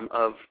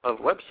of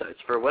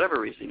websites for whatever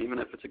reason, even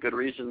if it's a good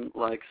reason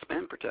like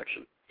spam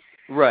protection.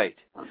 Right.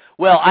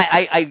 Well,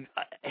 I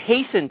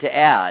hasten to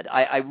add,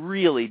 I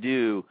really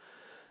do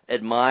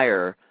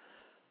admire,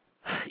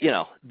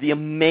 the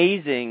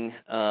amazing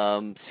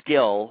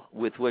skill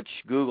with which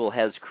Google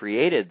has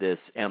created this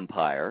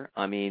empire.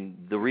 I mean,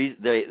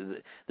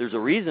 there's a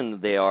reason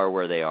they are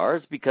where they are.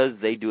 It's because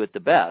they do it the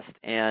best.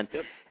 And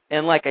Yep.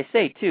 And like I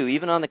say, too,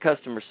 even on the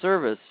customer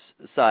service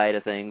side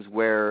of things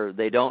where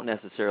they don't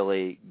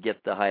necessarily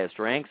get the highest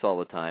ranks all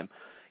the time,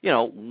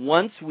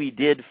 once we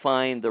did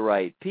find the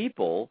right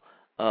people,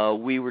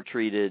 we were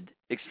treated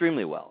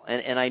extremely well.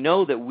 And I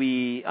know that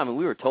we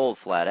were told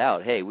flat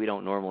out, hey, we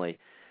don't normally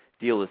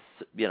deal with,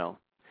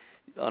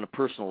 on a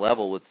personal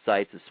level with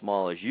sites as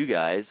small as you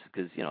guys,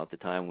 because, at the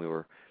time we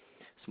were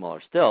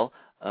smaller still.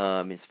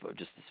 It's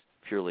just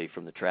purely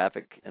from the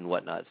traffic and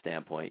whatnot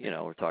standpoint.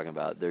 We're talking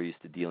about they're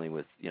used to dealing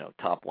with,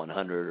 top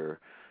 100 or,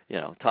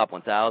 top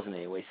 1,000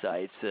 anyway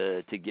sites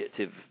to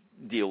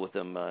deal with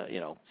them,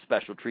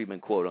 special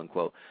treatment, quote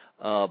unquote.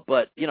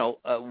 But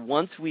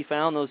once we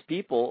found those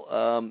people,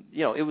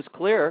 it was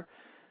clear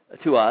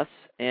to us,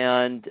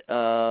 and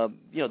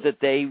that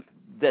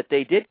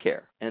they did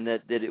care, and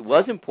that it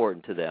was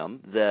important to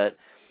them that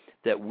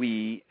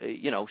we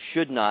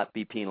should not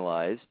be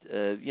penalized,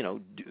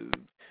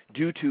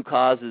 due to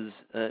causes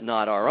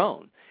not our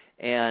own.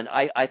 And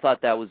I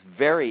thought that was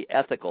very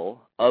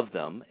ethical of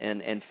them,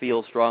 and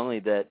feel strongly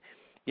that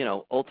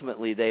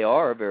ultimately they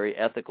are a very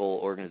ethical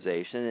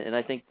organization, and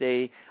I think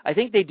they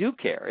do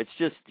care. It's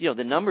just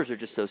the numbers are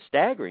just so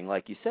staggering,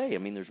 like you say. I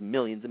mean, there's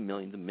millions and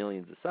millions and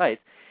millions of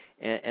sites,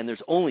 and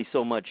there's only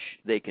so much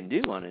they can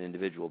do on an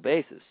individual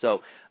basis.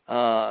 So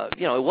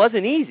it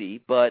wasn't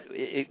easy, but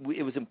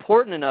it was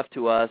important enough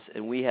to us,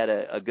 and we had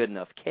a good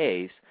enough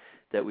case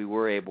that we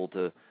were able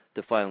to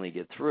finally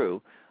get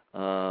through.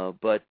 I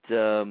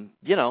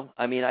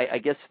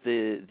guess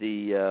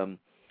the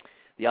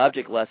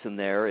object lesson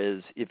there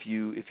is if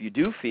you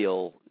do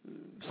feel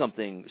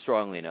something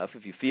strongly enough,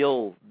 if you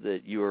feel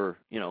that you're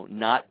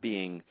not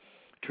being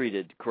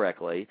treated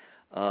correctly,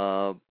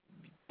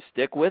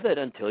 stick with it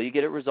until you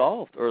get it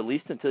resolved, or at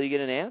least until you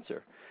get an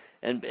answer,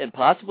 and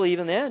possibly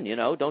even then,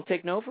 don't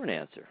take no for an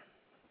answer.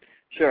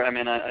 Sure. I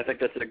mean, I think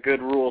that's a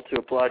good rule to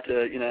apply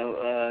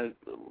to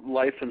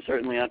life and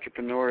certainly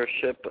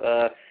entrepreneurship.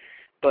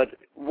 But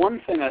one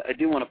thing I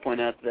do want to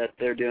point out that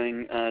they're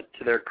doing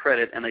to their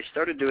credit, and they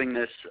started doing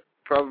this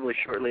probably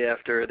shortly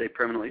after they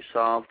permanently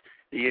solved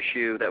the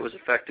issue that was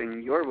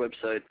affecting your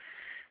website,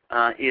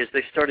 is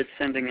they started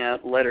sending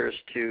out letters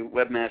to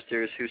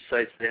webmasters whose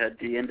sites they had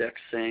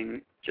de-indexed,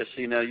 saying, just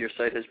so you know, your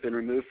site has been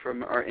removed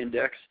from our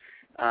index,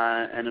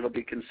 and it'll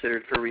be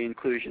considered for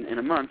re-inclusion in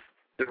a month.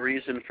 The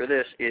reason for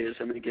this is,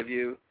 and they give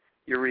you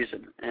your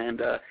reason.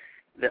 And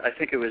I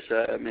think it was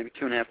maybe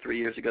 2.5, 3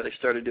 years ago they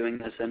started doing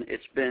this, and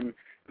it's been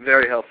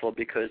very helpful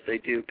because they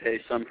do pay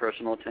some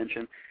personal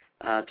attention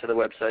to the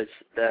websites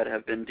that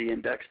have been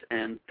de-indexed,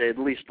 and they at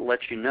least let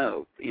you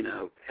know,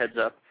 heads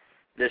up,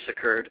 this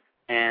occurred,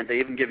 and they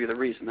even give you the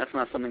reason. That's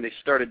not something they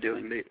started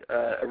doing. They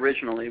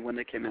originally, when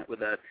they came out with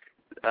that,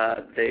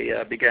 they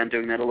began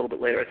doing that a little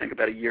bit later. I think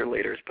about a year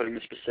later is putting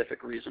the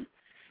specific reason.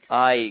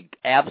 I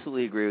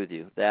absolutely agree with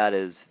you.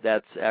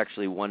 That's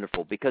actually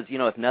wonderful because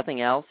if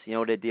nothing else,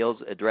 what it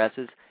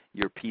addresses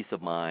your peace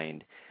of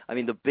mind. I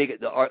mean, the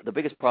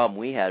biggest problem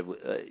we had,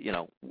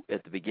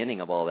 at the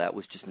beginning of all that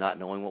was just not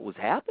knowing what was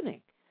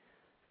happening.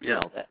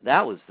 Yeah.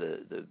 That was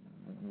the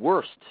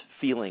worst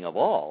feeling of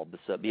all,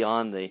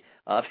 beyond the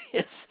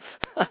obvious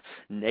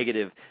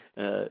negative,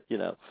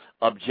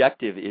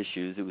 objective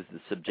issues. It was the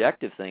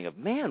subjective thing of,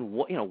 man,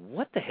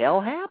 what the hell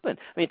happened?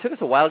 I mean, it took us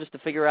a while just to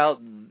figure out,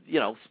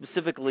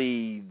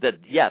 specifically that,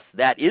 yes,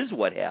 that is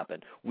what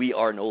happened. We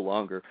are no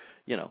longer,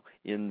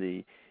 in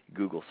the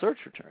Google search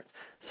returns.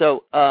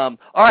 So, all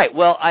right,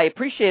 well, I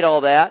appreciate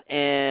all that,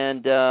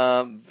 and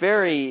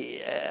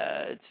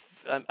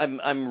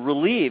I'm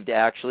relieved,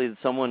 actually, that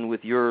someone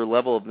with your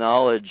level of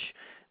knowledge,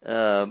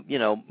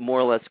 more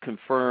or less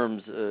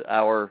confirms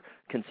our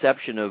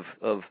conception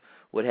of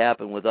what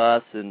happened with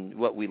us and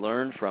what we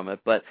learned from it.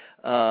 But,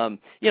 I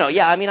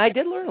mean, I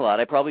did learn a lot.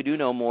 I probably do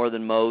know more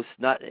than most.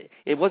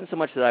 It wasn't so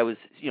much that I was,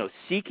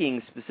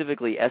 seeking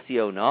specifically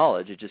SEO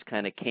knowledge. It just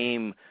kind of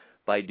came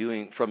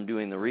from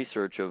doing the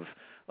research of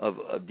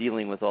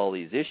dealing with all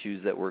these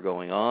issues that were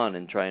going on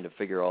and trying to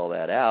figure all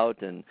that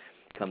out and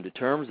come to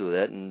terms with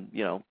it and,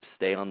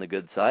 stay on the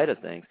good side of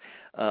things.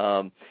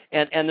 And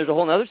there's a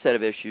whole other set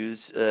of issues,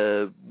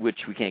 which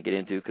we can't get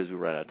into because we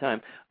run out of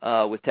time,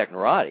 with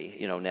Technorati.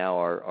 Now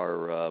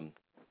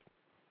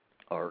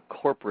our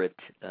corporate,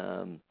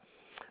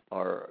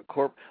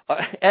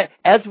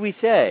 as we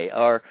say,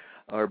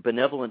 our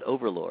benevolent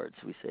overlords,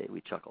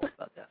 we chuckle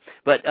about that.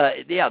 But,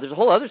 there's a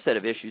whole other set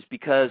of issues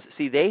because,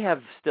 see, they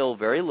have still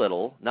very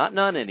little, not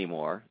none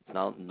anymore,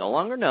 no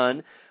longer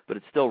none, but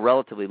it's still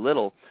relatively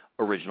little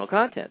original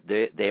content.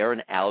 They are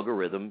an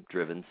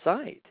algorithm-driven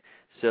site.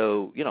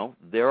 So,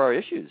 there are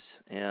issues,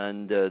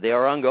 and they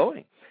are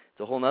ongoing. It's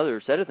a whole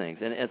other set of things,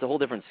 and it's a whole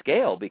different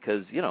scale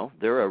because,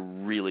 they're a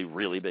really,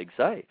 really big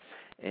site.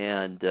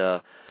 And,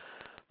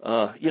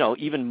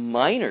 even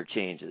minor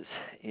changes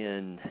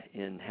in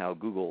how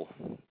Google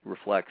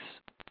reflects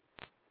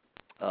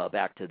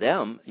back to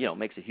them,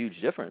 makes a huge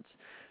difference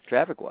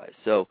traffic-wise.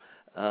 So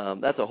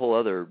that's a whole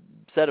other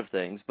set of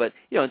things. But,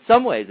 in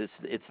some ways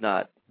it's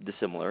not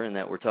dissimilar in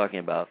that we're talking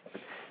about,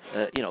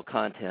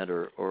 content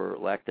or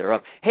lack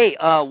thereof. Hey,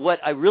 what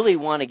I really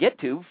want to get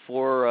to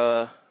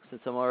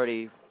since I'm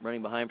already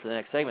running behind for the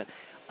next segment,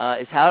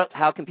 is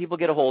how can people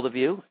get a hold of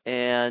you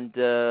and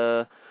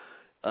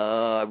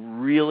I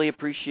really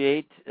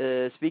appreciate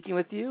speaking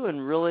with you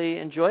and really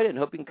enjoyed it and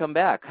hope you can come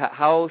back.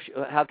 How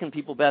can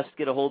people best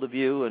get a hold of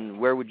you, and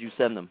where would you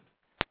send them?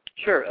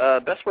 Sure.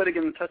 Best way to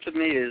get in touch with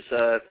me is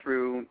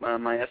through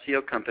my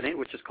SEO company,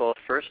 which is called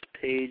First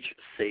Page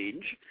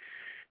Sage.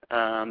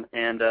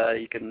 And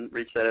you can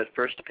reach that at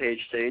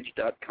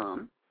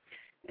firstpagesage.com.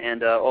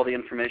 And all the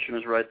information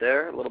is right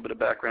there, a little bit of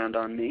background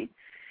on me.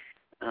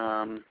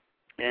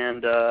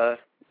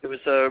 It was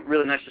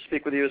really nice to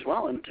speak with you as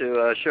well and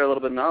to share a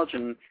little bit of knowledge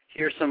and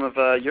hear some of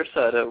your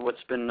side of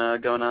what's been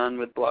going on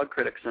with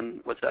Blogcritics and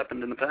what's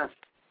happened in the past.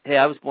 Hey,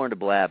 I was born to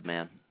blab,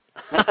 man.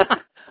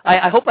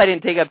 I hope I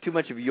didn't take up too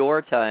much of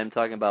your time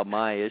talking about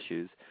my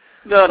issues.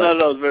 No, it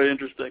was very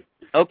interesting.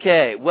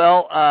 Okay,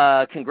 well,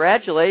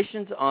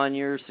 congratulations on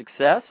your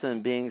success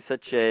and being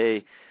such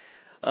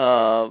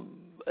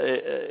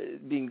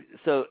being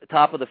so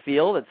top of the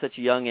field at such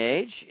a young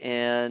age,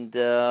 and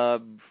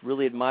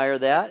really admire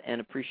that and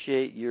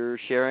appreciate your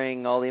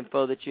sharing all the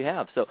info that you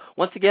have. So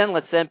once again,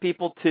 let's send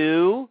people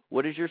to,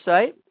 what is your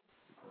site?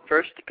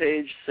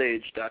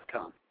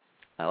 FirstPageSage.com.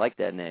 I like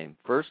that name,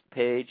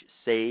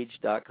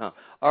 FirstPageSage.com.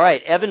 All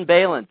right, Evan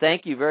Bailyn,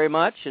 thank you very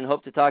much, and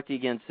hope to talk to you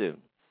again soon.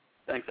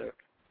 Thanks, Eric.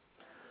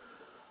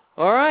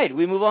 All right,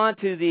 we move on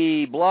to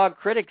the Blog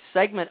Critics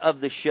segment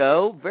of the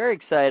show. Very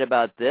excited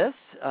about this.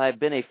 I've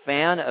been a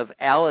fan of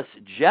Alice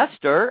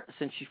Jester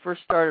since she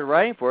first started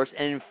writing for us,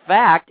 and in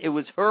fact, it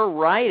was her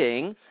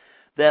writing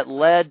that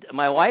led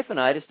my wife and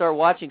I to start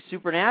watching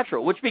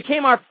Supernatural, which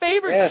became our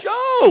favorite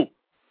show.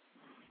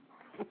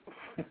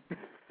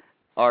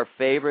 Our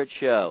favorite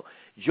show.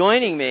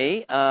 Joining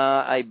me,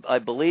 I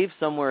believe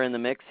somewhere in the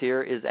mix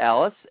here is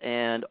Alice,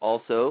 and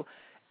also,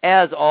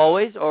 as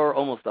always, or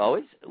almost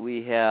always,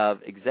 we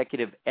have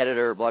executive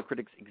editor, Blog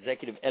Critics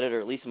executive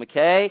editor Lisa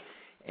McKay,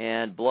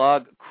 and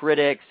Blog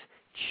Critics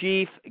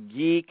chief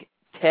geek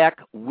tech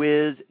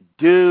whiz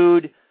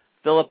dude,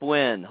 Philip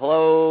Wynn.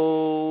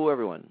 Hello,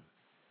 everyone.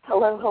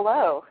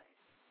 Hello.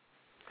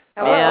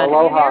 And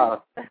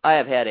aloha. I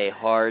have had a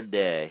hard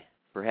day.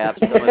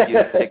 Perhaps some of you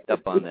have picked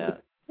up on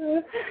that.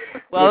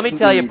 Well, let me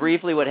tell you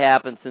briefly what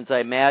happened, since I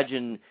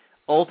imagine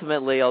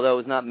ultimately, although it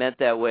was not meant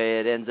that way,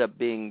 it ends up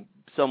being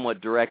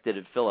somewhat directed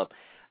at Philip.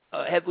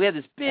 We had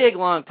this big,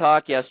 long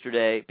talk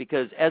yesterday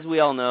because, as we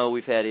all know,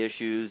 we've had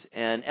issues,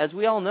 and as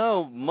we all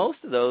know,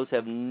 most of those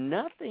have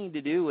nothing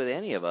to do with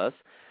any of us.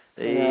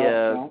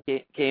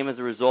 They came as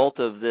a result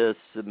of this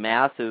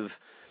massive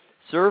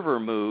server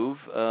move,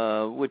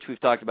 which we've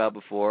talked about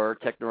before,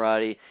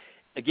 Technorati.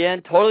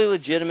 Again, totally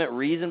legitimate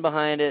reason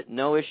behind it,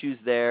 no issues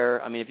there.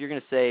 I mean, if you're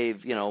going to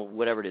save,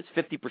 whatever it is,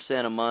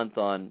 50% a month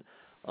on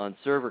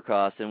server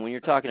costs, and when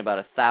you're talking about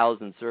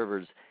 1,000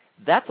 servers,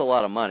 that's a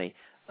lot of money.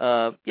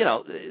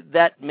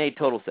 That made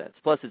total sense.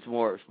 Plus, it's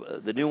more,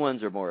 the new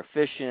ones are more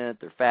efficient,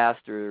 they're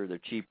faster, they're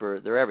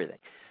cheaper, they're everything.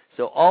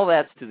 So all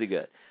that's to the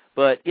good.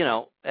 But,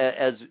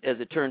 as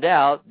it turned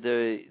out,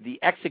 the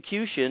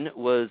execution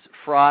was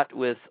fraught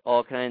with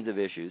all kinds of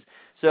issues.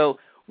 So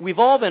we've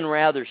all been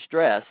rather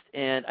stressed,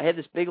 and I had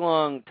this big,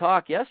 long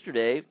talk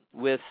yesterday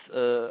with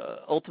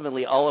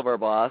ultimately all of our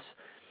boss,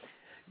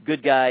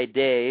 good guy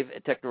Dave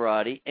at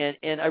Technorati,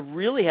 and I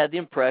really had the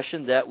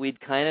impression that we'd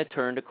kind of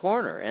turned a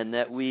corner and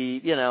that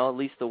we, at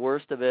least the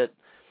worst of it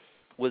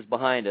was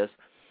behind us.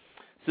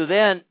 So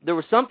then there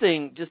was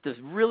something, just this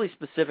really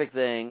specific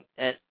thing,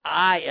 and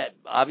I,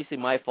 obviously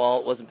my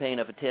fault, wasn't paying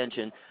enough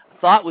attention,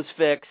 thought was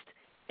fixed,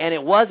 and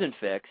it wasn't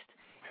fixed,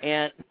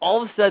 and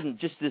all of a sudden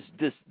just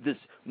this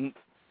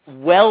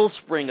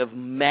wellspring of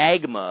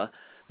magma,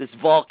 this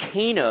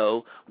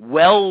volcano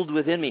welled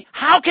within me.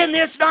 How can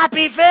this not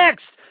be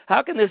fixed?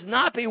 How can this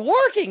not be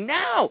working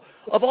now?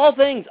 Of all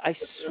things, I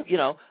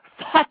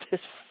thought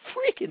this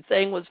freaking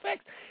thing was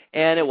fixed,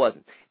 and it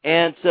wasn't.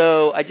 And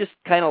so I just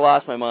kind of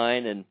lost my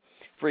mind and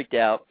freaked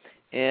out,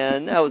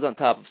 and I was on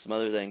top of some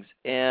other things.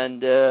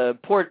 And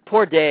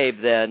poor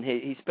Dave then,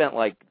 he spent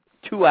like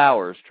 2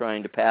 hours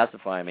trying to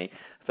pacify me.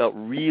 I felt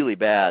really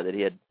bad that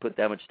he had put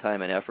that much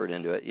time and effort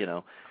into it,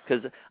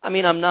 because,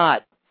 I'm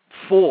not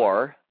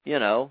for,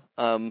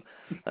 I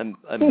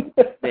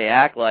may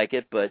act like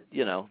it, but,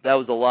 that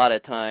was a lot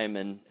of time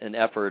and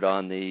effort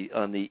on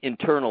the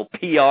internal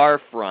PR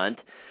front.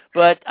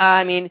 But,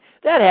 that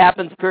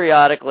happens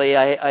periodically,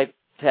 I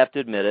have to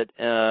admit it,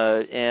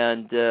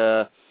 and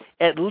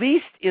at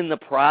least in the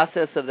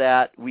process of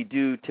that, we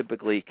do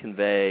typically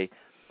convey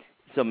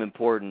some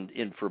important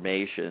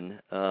information.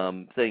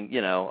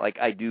 Like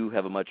I do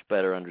have a much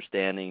better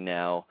understanding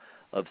now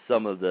of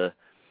some of the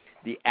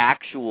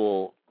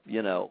actual,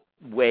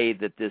 way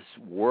that this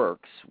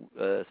works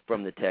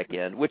from the tech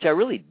end, which I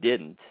really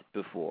didn't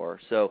before.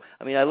 So,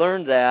 I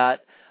learned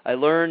that. I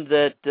learned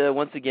that,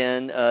 once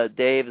again,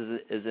 Dave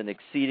is an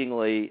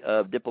exceedingly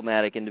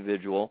diplomatic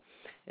individual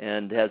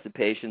and has the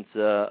patience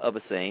of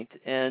a saint,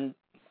 and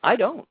I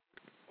don't.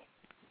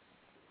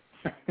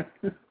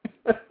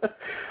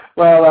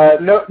 Well,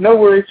 no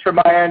worries from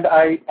my end.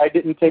 I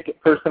didn't take it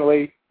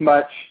personally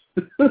much.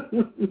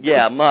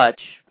 Yeah, much.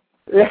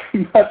 Yeah,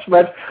 much.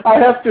 I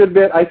have to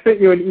admit, I sent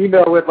you an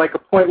email with like a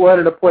 0.1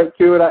 and a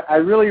 0.2, and I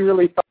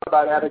really thought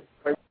about adding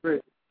a 0.3.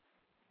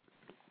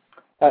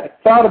 I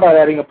thought about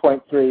adding a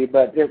 0.3,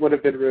 but it would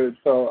have been rude,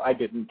 so I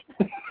didn't.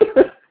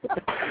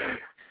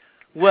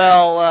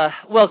 Well,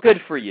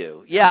 good for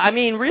you. Yeah, I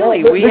mean,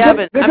 really, we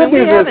haven't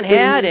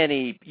had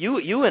any.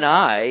 You and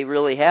I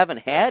really haven't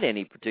had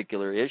any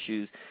particular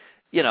issues.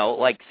 You know,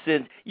 like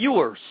since you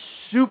were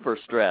super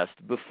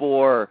stressed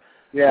before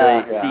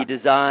the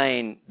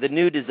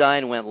new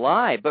design went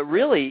live. But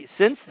really,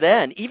 since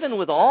then, even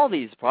with all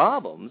these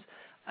problems,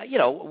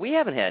 we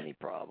haven't had any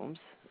problems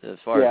as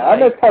far as.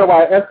 That's part of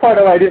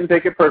why I didn't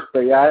take it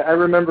personally. Yeah, I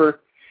remember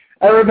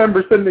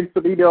sending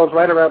some emails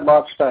right around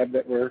launch time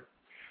that were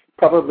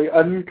probably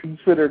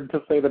unconsidered,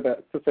 to say the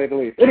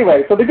least.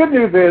 Anyway, so the good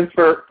news is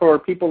for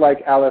people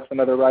like Alice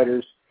and other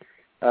writers,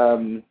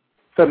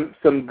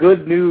 some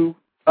good new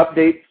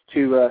updates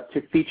to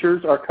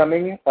features are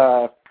coming,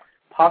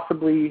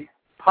 possibly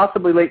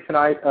late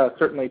tonight,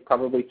 certainly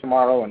probably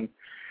tomorrow, and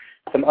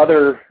some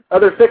other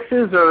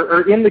fixes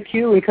are in the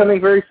queue and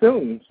coming very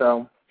soon.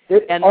 So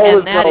and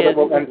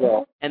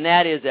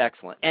that is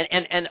excellent.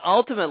 And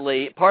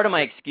ultimately, part of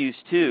my excuse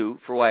too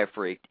for why I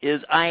freaked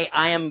is I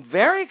am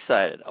very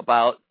excited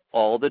about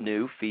all the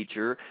new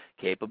feature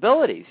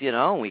capabilities.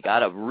 We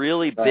got a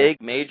really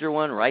big major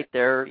one right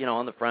there,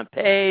 on the front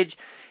page,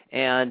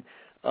 and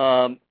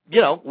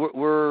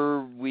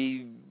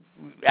we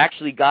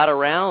actually got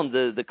around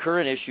the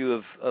current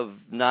issue of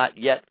not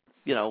yet,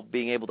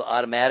 being able to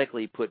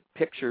automatically put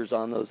pictures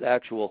on those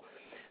actual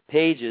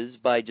pages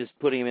by just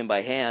putting them in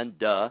by hand,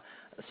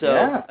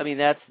 So, I mean,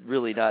 that's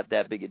really not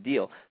that big a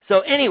deal. So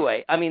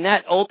anyway, I mean,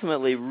 that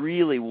ultimately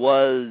really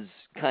was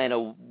kind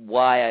of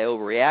why I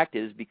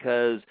overreacted, is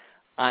because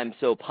I'm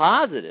so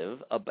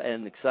positive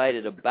and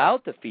excited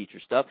about the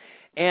feature stuff.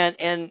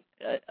 And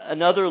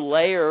another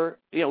layer,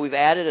 we've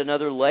added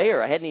another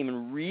layer. I hadn't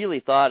even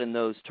really thought in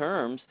those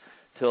terms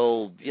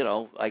till,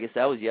 I guess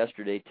that was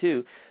yesterday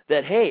too,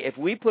 that, hey, if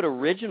we put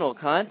original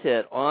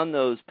content on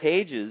those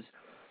pages,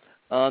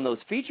 on those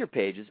feature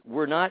pages,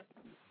 we're not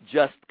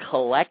just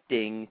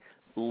collecting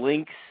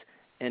links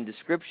and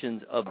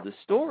descriptions of the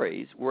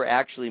stories. We're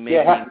actually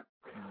making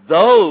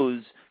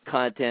those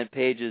content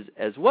pages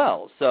as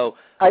well. So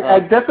I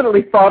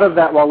definitely thought of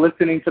that while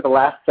listening to the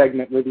last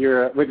segment with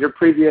your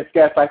previous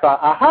guest. I thought,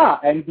 aha,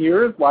 and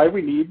here's why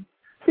we need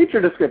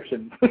feature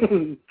descriptions.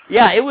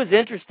 Yeah, it was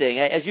interesting.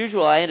 As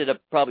usual, I ended up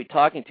probably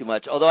talking too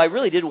much, although I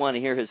really did want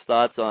to hear his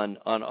thoughts on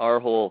our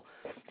whole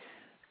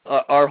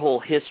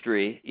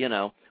history,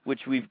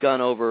 which we've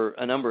gone over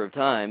a number of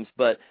times.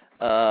 But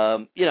it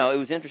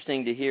was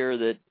interesting to hear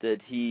that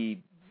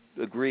he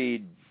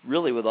agreed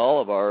really with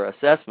all of our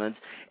assessments,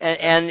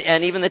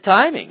 and even the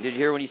timing. Did you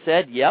hear when he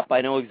said, "Yep,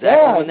 I know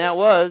exactly when that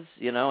was."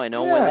 I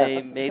know when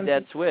they made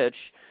that switch.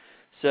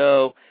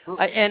 So,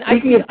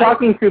 speaking of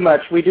talking too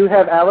much, we do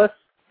have Alice.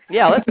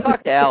 Yeah, let's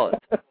talk to Alice.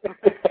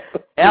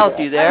 Alice,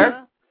 you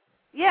there?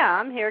 Yeah,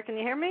 I'm here. Can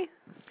you hear me?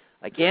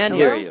 I can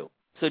hear you.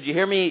 So did you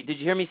hear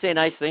me say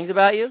nice things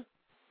about you?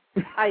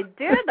 I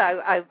did.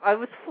 I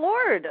was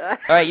floored. All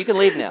right, you can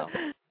leave now.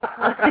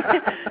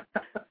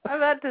 I'm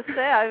about to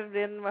say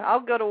I'll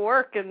go to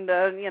work, and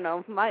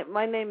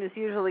my name is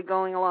usually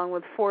going along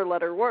with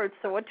 4-letter words.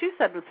 So what you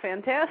said was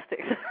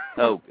fantastic.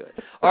 Oh, good.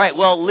 All right.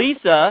 Well,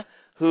 Lisa,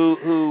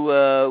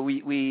 who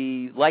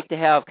we like to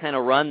have kind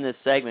of run this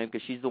segment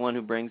because she's the one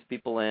who brings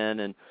people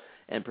in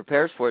and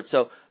prepares for it.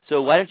 So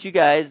why don't you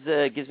guys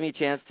gives me a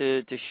chance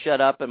to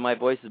shut up, and my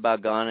voice is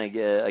about gone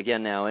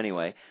again now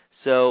anyway.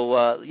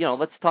 So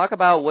let's talk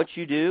about what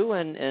you do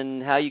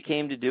and how you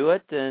came to do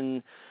it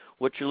and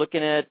what you're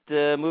looking at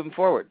moving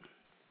forward.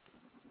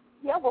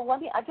 Yeah, well,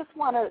 I just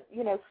want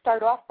to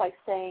start off by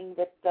saying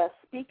that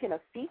speaking of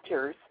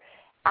features,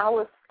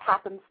 Alice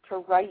happens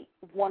to write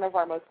one of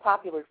our most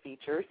popular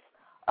features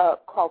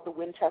called The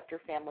Winchester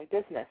Family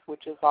Business,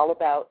 which is all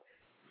about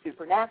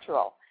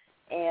supernatural.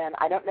 And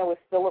I don't know if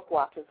Philip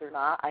watches or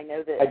not. I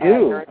know that I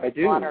do.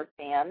 Are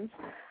fans.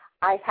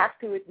 I have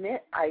to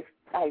admit,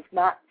 I've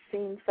not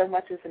seen so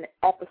much as an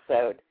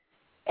episode,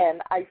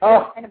 and I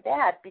feel kind of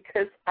bad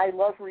because I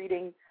love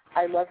reading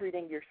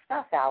your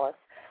stuff, Alice.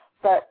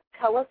 But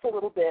tell us a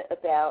little bit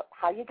about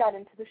how you got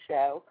into the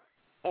show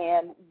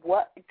and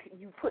what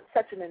you put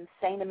such an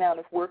insane amount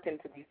of work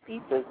into these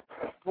pieces.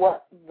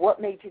 What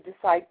made you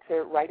decide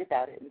to write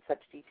about it in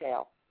such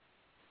detail?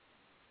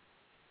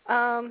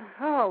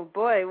 Oh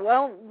boy.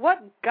 Well,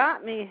 what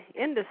got me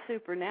into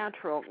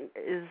supernatural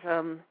is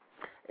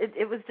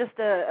it was just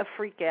a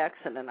freak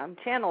accident. I'm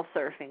channel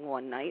surfing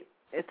one night.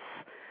 It's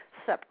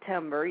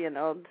September,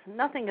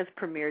 nothing has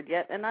premiered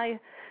yet, and I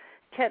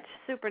catch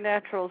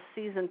Supernatural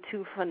Season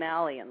 2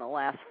 finale in the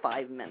last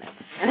 5 minutes.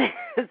 And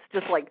it's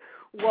just like,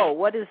 whoa,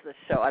 what is this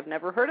show? I've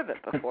never heard of it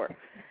before.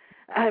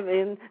 I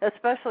mean,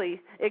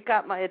 especially, it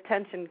got my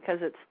attention because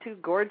it's 2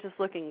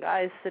 gorgeous-looking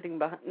guys sitting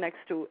next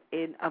to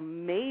an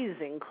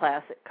amazing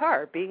classic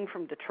car. Being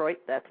from Detroit,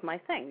 that's my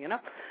thing,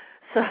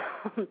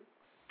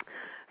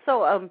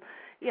 So,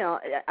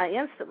 I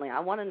instantly, I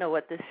want to know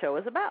what this show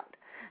is about.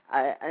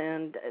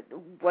 And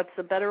what's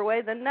a better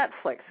way than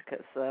Netflix?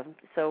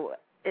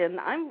 And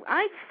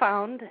I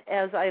found,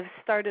 as I've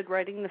started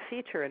writing the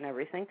feature and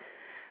everything,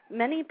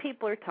 many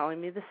people are telling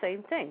me the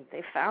same thing.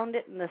 They found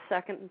it in the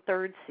second and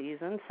third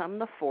season, some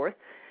the fourth,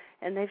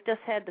 and they've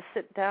just had to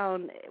sit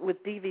down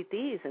with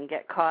DVDs and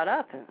get caught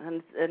up.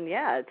 And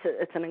yeah,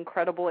 it's an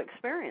incredible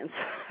experience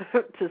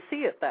to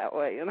see it that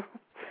way, you know.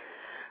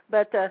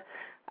 But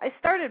I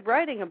started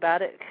writing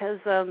about it because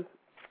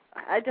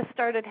I just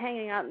started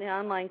hanging out in the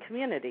online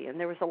community, and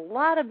there was a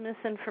lot of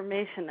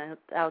misinformation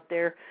out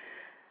there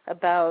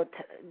about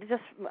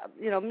just,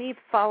 you know, me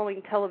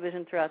following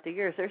television throughout the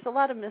years. There's a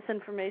lot of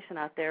misinformation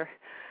out there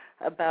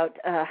about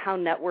how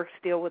networks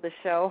deal with a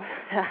show,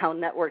 how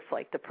networks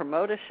like to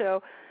promote a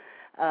show,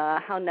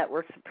 how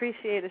networks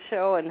appreciate a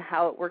show, and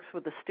how it works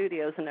with the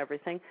studios and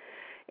everything.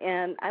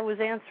 And I was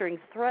answering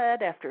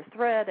thread after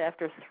thread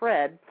after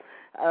thread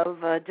of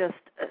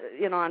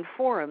you know, on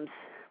forums.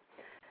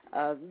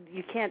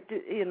 You can't do,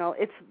 you know,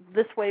 it's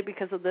this way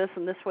because of this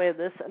and this way of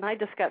this, and I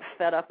just got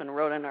fed up and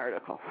wrote an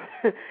article.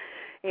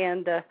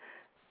 And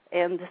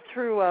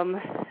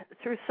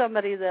through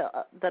somebody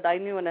that I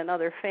knew in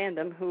another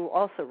fandom who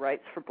also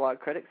writes for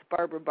Blogcritics,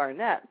 Barbara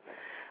Barnett,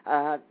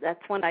 that's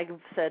when I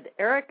said,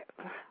 Eric,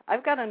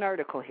 I've got an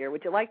article here.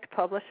 Would you like to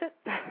publish it?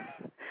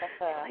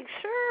 Like,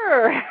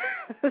 sure.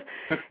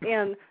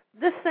 And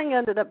this thing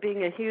ended up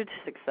being a huge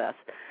success.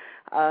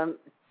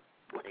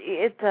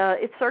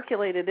 It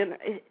circulated in.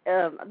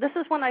 This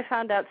is when I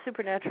found out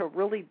Supernatural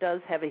really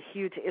does have a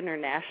huge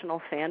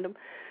international fandom.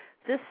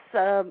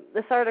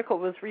 This article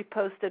was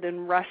reposted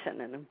in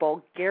Russian and in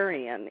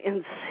Bulgarian,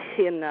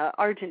 in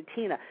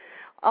Argentina,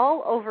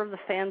 all over the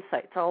fan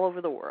sites, all over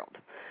the world.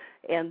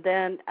 And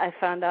then I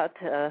found out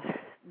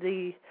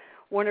the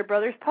Warner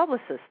Brothers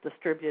publicist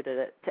distributed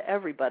it to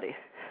everybody.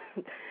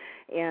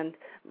 And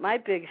my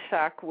big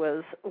shock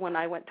was when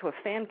I went to a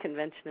fan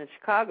convention in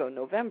Chicago in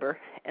November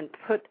and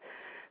put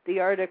the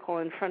article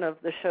in front of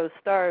the show's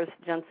stars,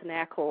 Jensen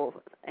Ackles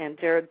and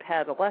Jared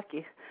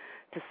Padalecki,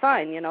 to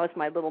sign, you know, as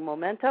my little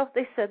memento.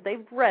 They said they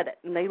read it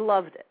and they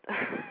loved it.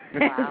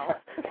 Wow.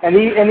 And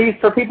these,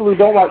 for people who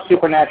don't watch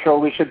Supernatural,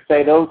 we should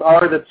say those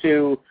are the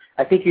two,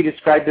 I think you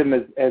described them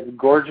as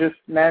gorgeous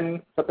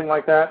men, something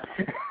like that,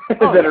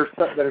 that are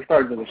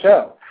stars of the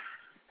show.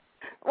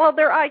 Well,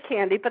 they're eye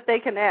candy, but they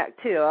can act,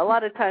 too. A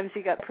lot of times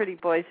you got pretty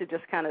boys who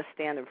just kind of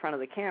stand in front of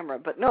the camera.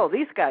 But, no,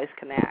 these guys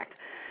can act,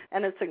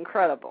 and it's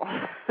incredible.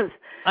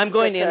 I'm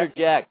going to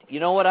interject.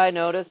 You know what I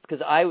noticed?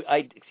 Because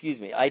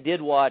I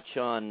did watch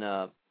on,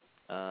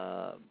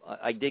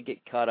 I did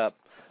get caught up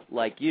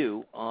like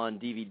you on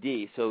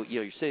DVD. So, you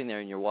know, you're sitting there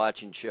and you're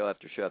watching show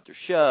after show after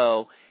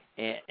show,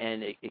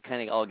 and it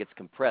kind of all gets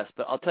compressed.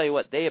 But I'll tell you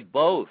what, they have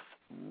both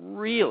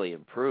really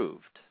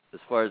improved as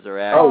far as their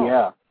acting. Oh,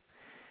 yeah.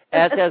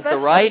 As has the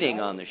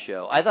writing on the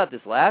show. I thought this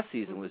last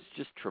season was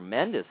just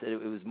tremendous.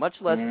 It was much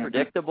less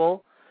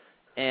predictable,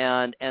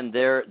 and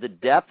the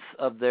depth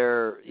of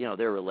their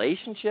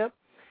relationship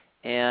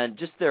and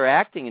just their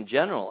acting in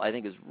general, I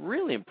think, has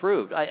really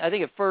improved. I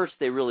think at first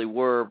they really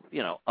were,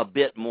 you know, a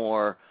bit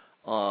more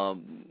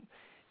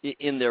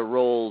in their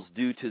roles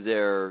due to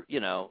their, you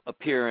know,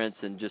 appearance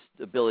and just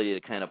ability to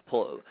kind of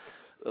pull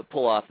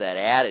off that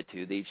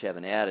attitude. They each have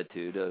an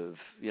attitude of,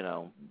 you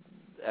know.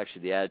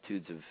 Actually, the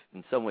attitudes have,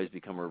 in some ways,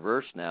 become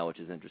reversed now, which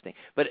is interesting.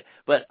 But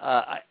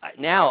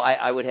now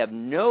I would have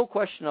no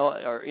question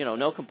or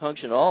no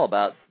compunction at all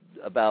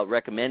about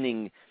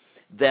recommending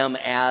them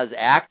as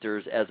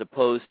actors as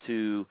opposed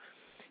to,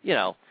 you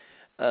know,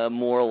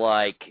 more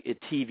like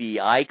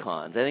TV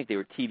icons. I think they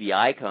were TV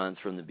icons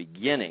from the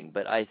beginning.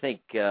 But I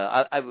think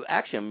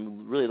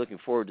I'm really looking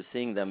forward to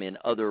seeing them in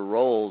other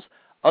roles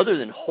other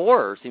than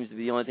horror. Seems to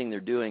be the only thing they're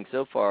doing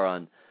so far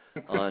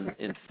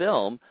in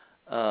film.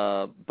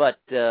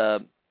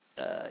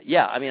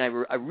 Yeah, I mean,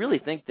 I really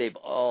think I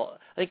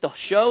think the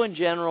show in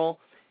general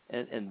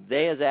and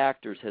they as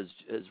actors has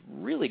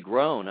really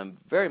grown. I'm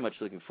very much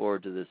looking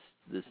forward to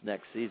this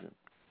next season.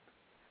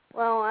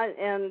 Well,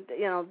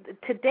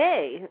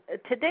 today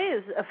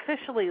is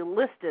officially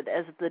listed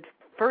as the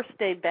first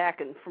day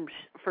back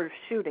for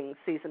shooting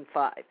season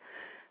 5.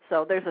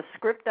 So there's a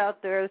script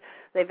out there.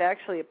 They've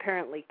actually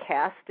apparently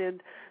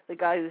casted the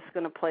guy who's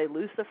going to play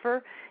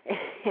Lucifer,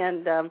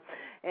 and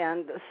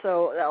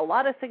so a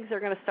lot of things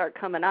are going to start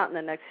coming out in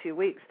the next few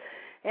weeks.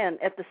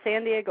 And at the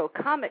San Diego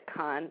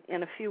Comic-Con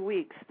in a few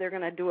weeks, they're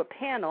going to do a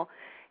panel,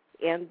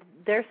 and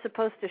they're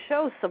supposed to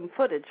show some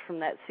footage from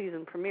that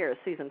season premiere,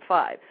 season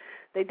 5.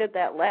 They did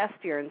that last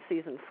year in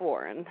season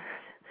 4, and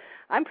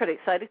I'm pretty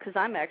excited because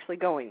I'm actually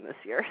going this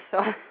year.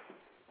 So.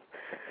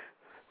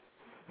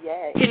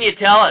 Yay. Can you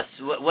tell us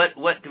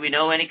what do we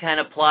know? Any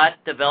kind of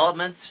plot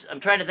developments? I'm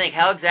trying to think.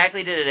 How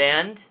exactly did it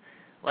end?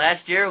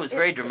 Last year it was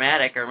very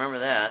dramatic. I remember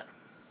that.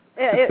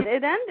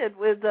 It ended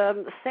with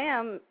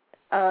Sam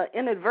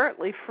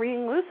inadvertently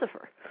freeing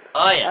Lucifer.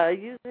 Oh yeah.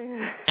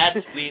 Using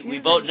we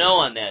vote no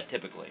on that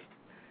typically.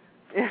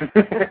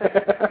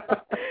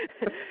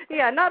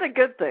 Yeah, not a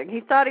good thing. He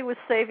thought he was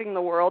saving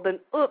the world, and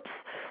oops,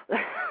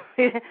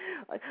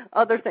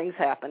 other things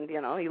happened.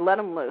 You know, he let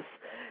him loose.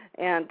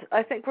 And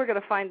I think we're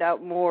going to find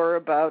out more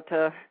about,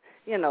 the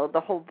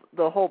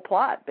whole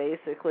plot,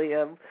 basically,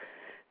 of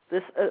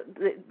this.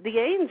 The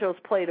angels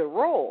played a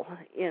role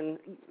in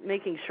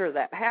making sure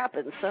that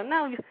happens. So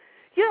now you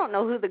don't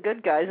know who the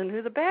good guys and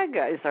who the bad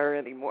guys are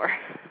anymore.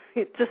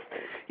 you just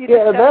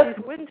got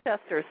these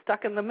Winchesters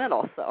stuck in the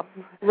middle. So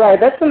right,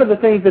 that's one of the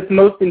things that's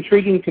most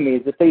intriguing to me,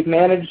 is that they've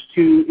managed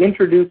to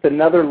introduce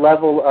another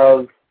level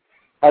of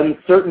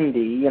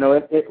uncertainty.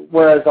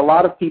 Whereas a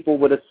lot of people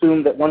would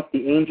assume that once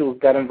the angels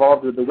got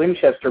involved with the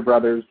Winchester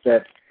brothers,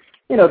 that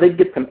they'd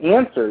get some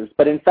answers.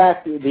 But in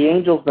fact, the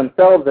angels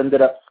themselves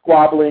ended up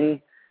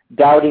squabbling,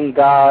 doubting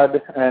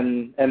God,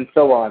 and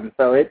so on.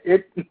 So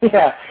it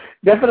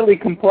definitely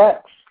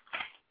complex.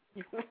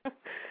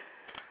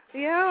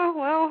 Yeah,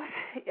 well,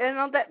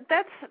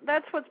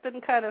 that's what's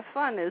been kind of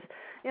fun is,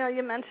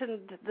 you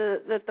mentioned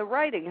that the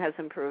writing has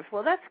improved.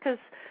 Well, that's because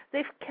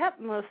they've kept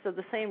most of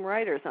the same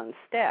writers on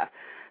staff.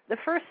 The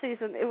first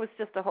season, it was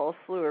just a whole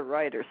slew of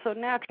writers, so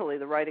naturally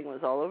the writing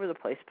was all over the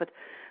place. But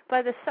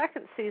by the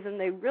second season,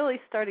 they really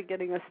started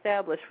getting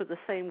established with the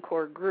same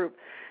core group.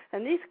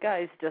 And these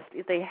guys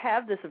they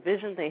have this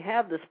vision, they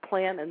have this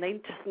plan, and they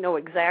just know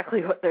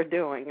exactly what they're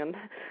doing. And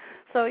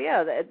so,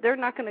 yeah, they're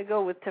not going to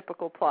go with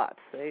typical plots.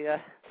 They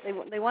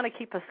want to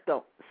keep us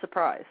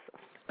surprised.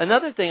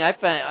 Another thing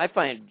I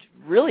find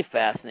really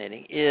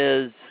fascinating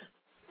is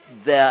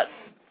that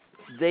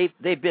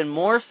they've been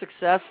more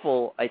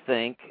successful, I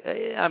think.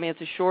 I mean,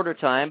 it's a shorter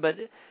time, but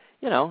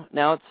now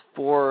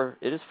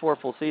it is 4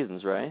 full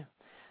seasons, right?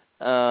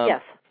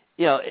 Yes.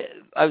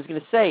 I was going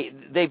to say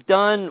they've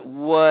done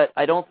what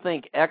I don't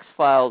think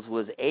X-Files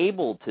was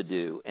able to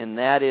do, and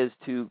that is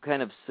to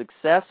kind of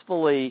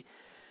successfully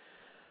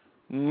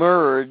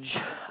merge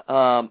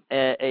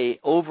a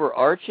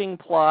overarching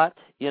plot.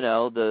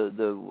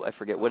 I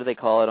forget, what do they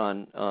call it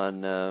on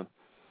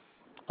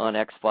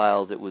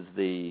X-Files? It was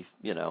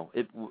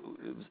it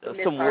was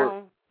some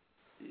word.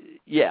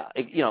 Yeah,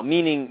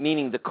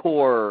 meaning the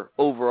core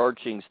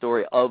overarching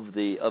story of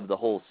the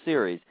whole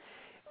series.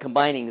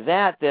 Combining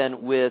that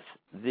then with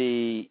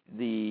the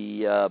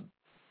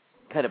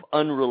kind of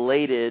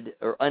unrelated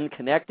or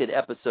unconnected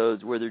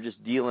episodes where they're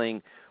just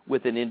dealing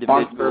with an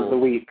individual. Monster of the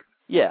Week.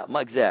 Yeah,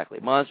 exactly.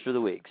 Monster of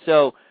the Week.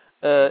 So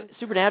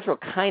Supernatural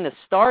kind of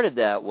started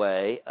that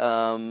way,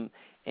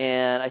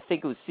 and I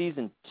think it was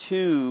season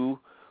 2.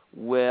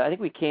 I think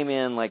we came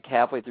in like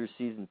halfway through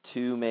season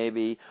 2,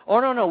 maybe.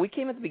 Oh no, we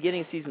came at the beginning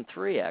of season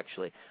 3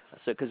 actually.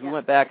 So because we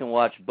went back and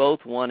watched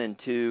both 1 and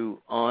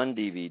 2 on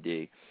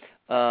DVD.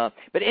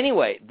 But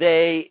anyway,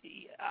 I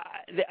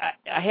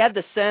had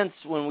the sense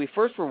when we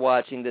first were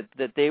watching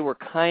that they were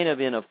kind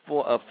of in a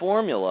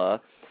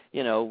formula,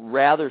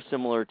 rather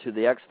similar to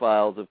the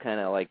X-Files of kind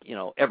of like,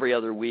 every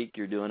other week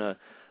you're doing a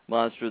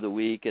Monster of the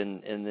Week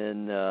and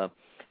then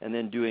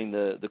doing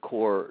the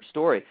core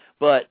story.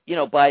 But,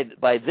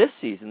 by this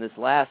season, this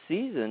last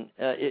season,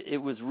 it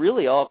was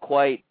really all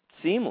quite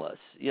seamless.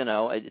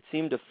 It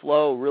seemed to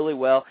flow really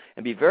well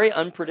and be very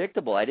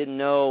unpredictable. I didn't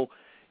know.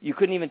 You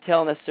couldn't even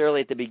tell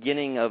necessarily at the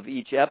beginning of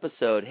each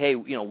episode, hey,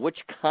 which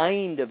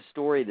kind of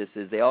story this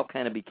is. They all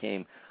kind of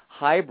became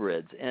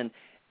hybrids, and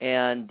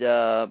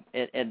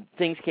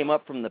things came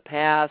up from the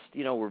past.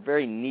 Were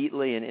very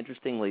neatly and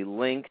interestingly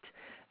linked.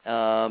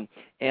 This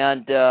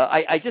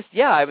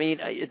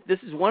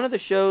is one of the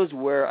shows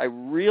where I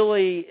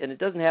really, and it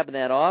doesn't happen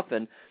that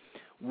often,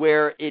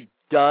 where it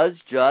does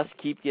just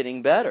keep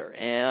getting better,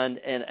 and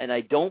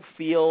I don't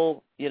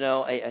feel,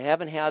 I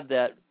haven't had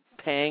that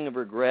pang of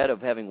regret of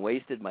having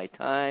wasted my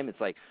time. It's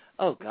like,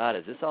 oh God,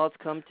 is this all it's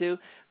come to?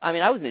 I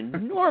mean, I was an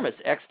enormous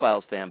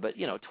X-Files fan, but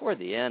toward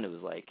the end, it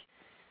was like,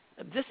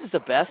 this is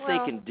the best they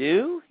can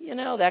do,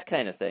 that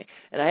kind of thing.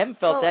 And I haven't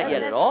felt that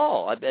yet at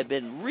all. I've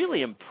been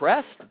really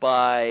impressed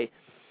by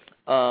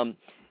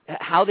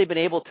how they've been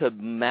able to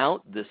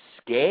mount the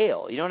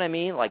scale. You know what I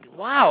mean? Like,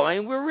 wow, I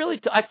mean,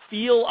 I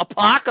feel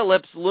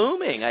apocalypse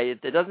looming.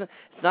 It's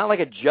not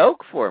like a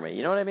joke for me.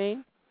 You know what I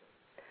mean?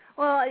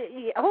 Well,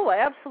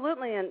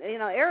 absolutely, and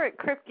Eric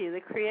Kripke,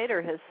 the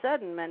creator, has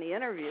said in many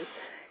interviews,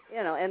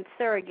 and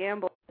Sarah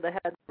Gamble, the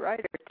head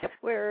writer,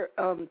 where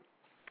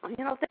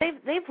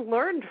they've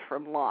learned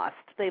from Lost,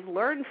 they've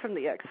learned from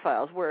the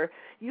X-Files, where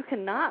you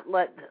cannot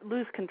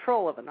lose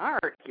control of an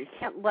arc. You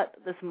can't let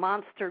this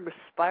monster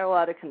spiral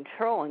out of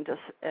control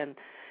and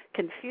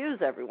confuse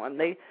everyone.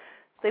 They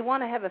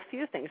want to have a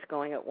few things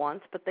going at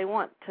once, but they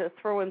want to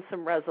throw in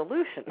some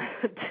resolution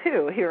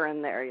too here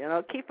and there.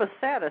 Keep us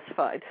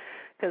satisfied.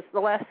 Because the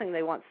last thing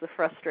they want is the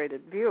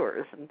frustrated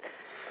viewers,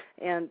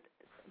 and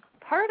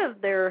part of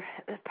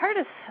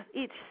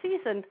each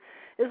season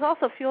is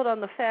also fueled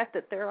on the fact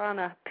that they're on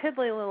a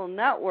piddly little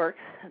network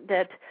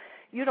that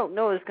you don't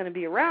know is going to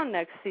be around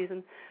next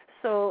season,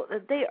 so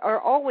they are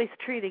always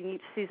treating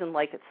each season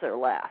like it's their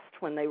last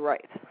when they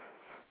write.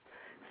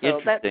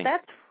 So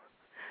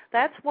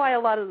that's why a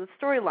lot of the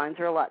storylines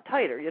are a lot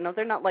tighter.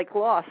 They're not like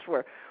Lost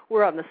where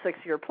we're on the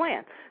 6-year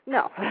plan.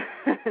 No,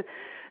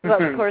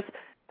 but of course.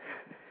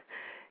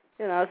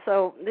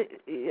 So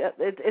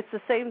it's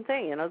the same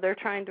thing. They're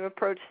trying to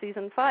approach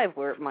season 5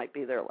 where it might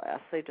be their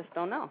last. They just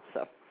don't know.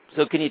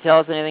 So can you tell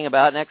us anything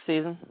about next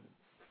season?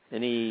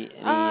 Any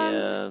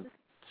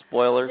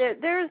spoilers?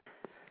 There's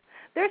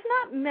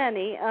not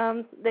many.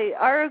 They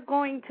are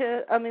going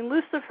to.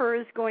 Lucifer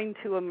is going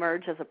to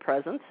emerge as a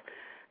presence.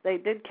 They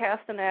did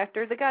cast an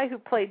actor. The guy who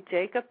played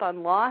Jacob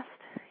on Lost,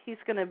 he's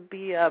going to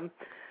be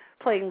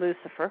playing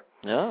Lucifer.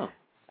 Oh.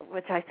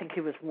 Which I think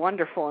he was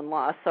wonderful in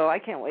Lost, so I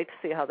can't wait to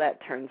see how that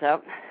turns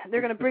out. They're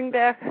going to bring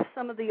back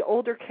some of the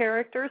older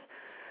characters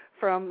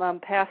from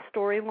past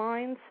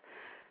storylines,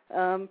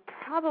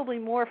 probably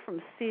more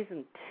from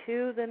season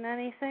 2 than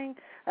anything.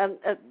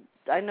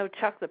 I know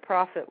Chuck the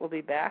Prophet will be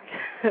back.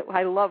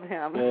 I love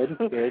him.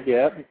 Good,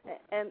 yeah.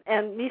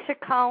 And Misha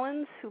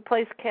Collins, who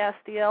plays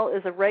Castiel,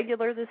 is a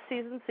regular this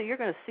season, so you're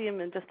going to see him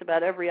in just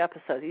about every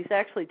episode. He's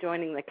actually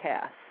joining the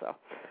cast. So.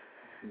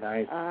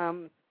 Nice.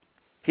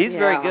 He's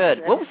very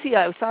good. What was he?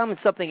 I saw him in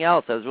something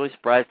else. I was really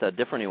surprised how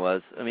different he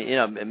was.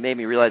 It made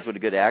me realize what a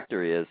good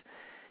actor he is.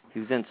 He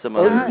was in some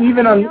other...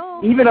 Even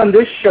on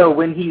this show,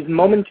 when he's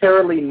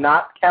momentarily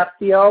not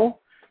Castiel,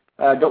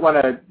 don't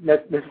want to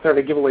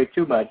necessarily give away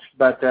too much,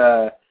 but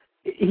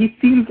he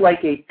seems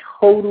like a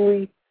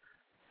totally...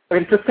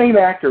 it's the same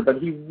actor, but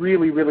he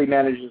really, really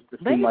manages to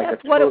seem like a totally... Maybe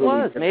that's what it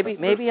was.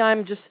 Maybe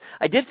I'm just...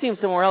 I did see him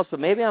somewhere else, but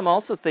maybe I'm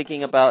also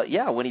thinking about,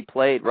 when he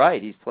played,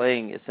 right, he's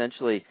playing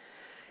essentially...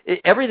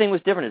 everything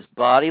was different. His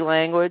body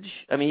language.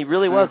 He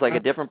really was like a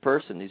different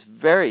person. He's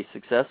very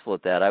successful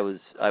at that. I was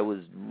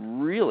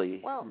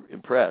really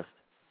impressed.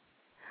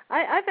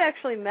 I've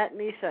actually met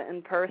Misha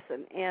in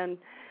person, and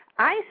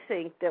I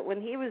think that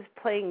when he was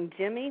playing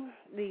Jimmy,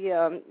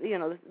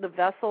 the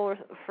vessel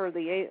for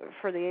the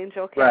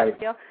angel Castiel,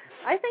 right.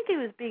 I think he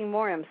was being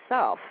more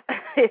himself.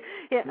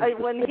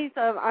 When he's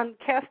on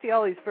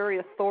Castiel, he's very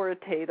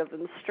authoritative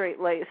and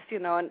straight-laced,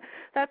 and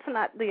that's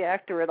not the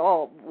actor at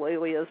all.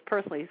 Who he is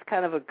personally, he's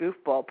kind of a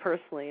goofball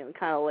personally and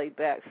kind of laid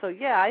back. So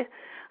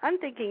I'm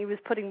thinking he was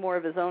putting more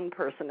of his own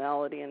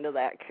personality into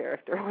that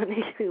character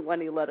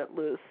when he let it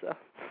loose. So.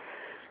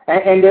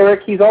 And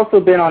Eric, he's also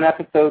been on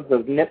episodes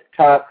of Nip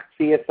Tuck,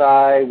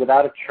 CSI,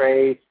 Without a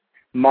Trace,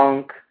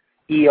 Monk,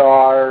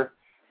 ER,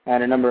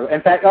 and a number of...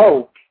 In fact,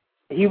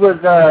 he was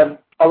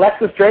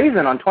Alexis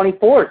Drazen on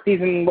 24,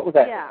 season, what was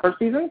that, first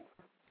season?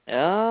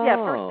 Oh. Yeah,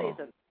 first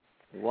season.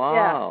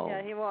 Wow.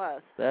 Yeah, he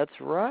was. That's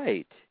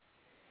right.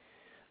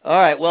 All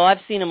right, well, I've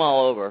seen him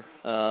all over.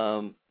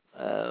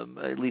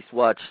 At least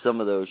watch some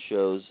of those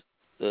shows,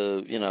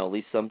 at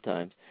least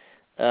sometimes.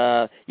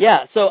 So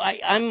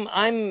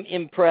I'm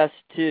impressed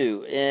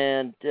too,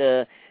 and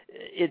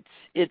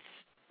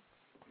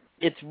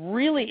it's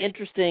really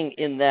interesting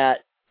in that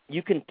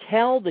you can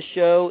tell the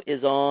show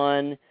is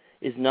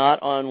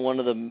not on one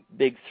of the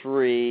big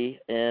 3,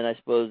 and I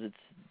suppose it's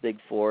big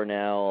 4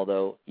 now,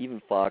 although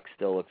even Fox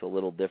still looks a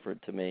little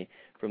different to me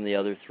from the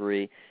other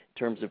 3 in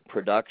terms of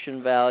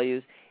production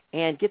values.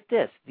 And get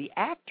this, the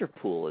actor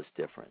pool is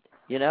different.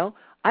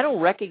 I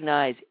don't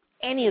recognize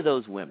any of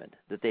those women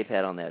that they've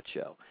had on that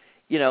show.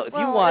 If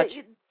you watch...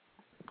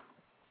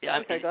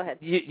 Okay, go ahead.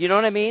 You know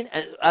what I mean?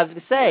 I was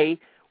going to say,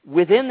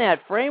 within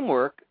that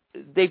framework,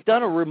 they've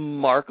done a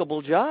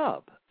remarkable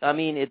job.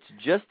 It's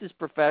just as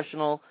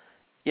professional,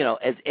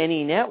 as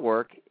any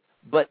network,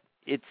 but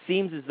it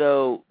seems as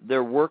though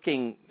they're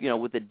working,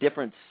 with a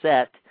different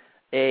set,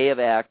 A, of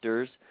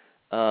actors,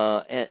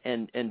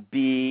 and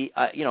B,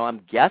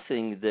 I'm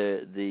guessing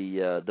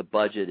the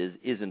budget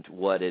isn't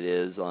what it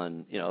is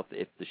on,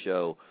 if the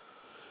show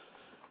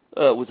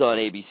was on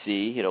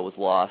ABC, was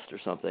Lost or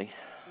something.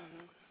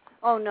 Mm-hmm.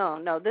 Oh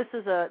no, this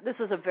is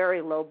a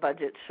very low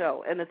budget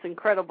show, and it's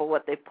incredible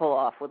what they pull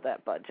off with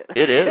that budget.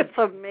 It is. It's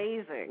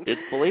amazing.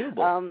 It's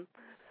believable.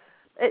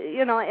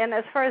 And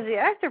as far as the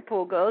actor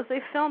pool goes,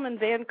 they film in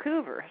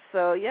Vancouver.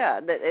 So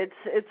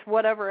it's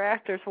whatever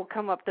actors will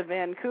come up to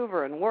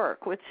Vancouver and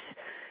work, which,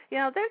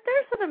 there's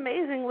an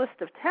amazing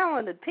list of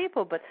talented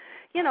people, but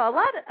a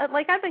lot of,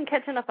 I've been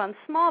catching up on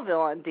Smallville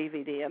on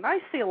DVD, and I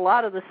see a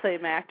lot of the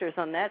same actors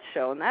on that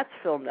show, and that's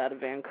filmed out of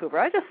Vancouver.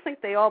 I just think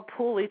they all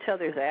pool each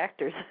other's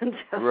actors and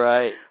just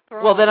right.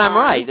 Well, then I'm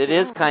right. It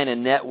is kind of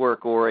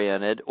network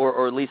oriented,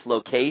 or at least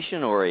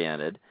location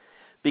oriented.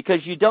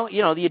 Because you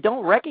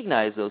don't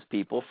recognize those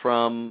people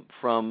from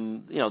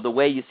the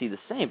way you see the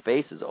same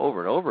faces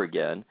over and over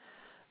again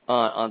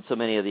on so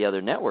many of the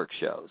other network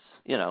shows.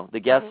 The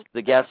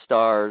guest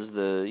stars,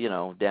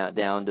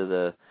 down to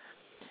the.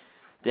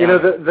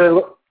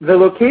 The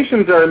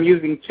locations are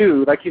amusing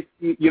too. Like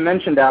you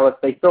mentioned, Alice,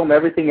 they film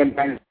everything in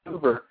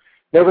Vancouver.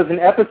 There was an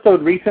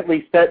episode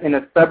recently set in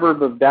a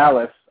suburb of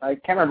Dallas. I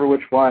can't remember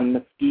which one,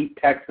 Mesquite,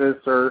 Texas,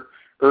 or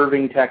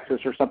Irving, Texas,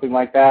 or something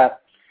like that.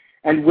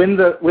 And when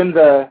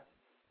the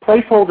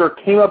placeholder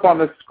came up on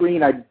the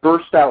screen, I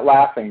burst out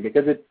laughing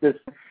because it's this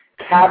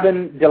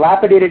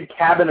dilapidated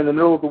cabin in the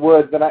middle of the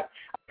woods, and I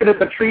look at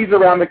the trees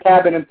around the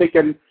cabin and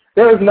thinking,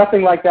 There is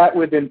nothing like that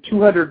within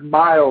 200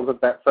 miles of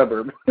that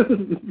suburb.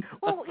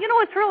 Well, you know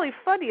what's really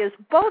funny is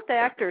both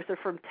actors are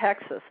from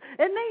Texas,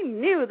 and they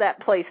knew that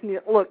place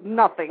looked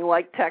nothing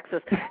like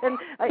Texas. And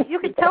you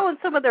could tell in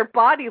some of their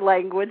body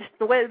language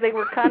the way they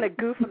were kind of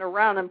goofing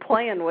around and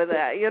playing with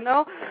that, you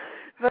know?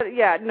 But,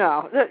 yeah,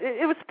 no,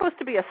 it was supposed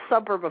to be a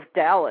suburb of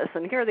Dallas,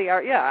 and here they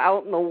are, yeah,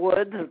 out in the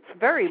woods. It's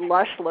very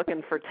lush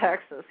looking for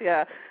Texas,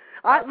 yeah.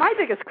 My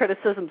biggest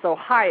criticism is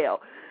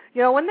Ohio.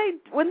 You know, when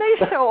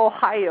they show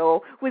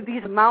Ohio with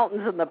these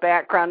mountains in the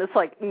background, it's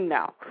like,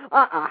 no,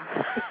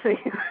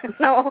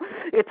 no,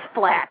 it's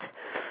flat.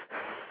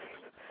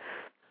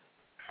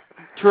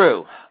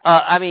 True.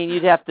 I mean,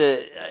 you'd have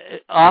to,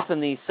 off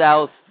in the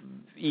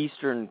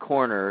southeastern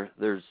corner,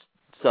 there's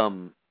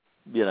some,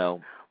 you know,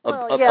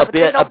 a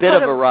bit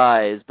of a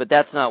rise, but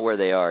that's not where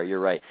they are. You're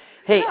right.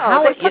 Hey,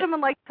 no, they put them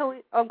in like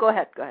Toledo. Oh, go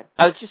ahead.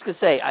 I was just going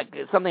to say,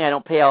 something I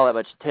don't pay all that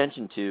much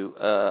attention to,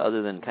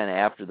 other than kind of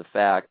after the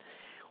fact.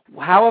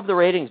 How have the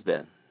ratings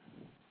been?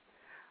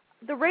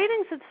 The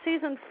ratings at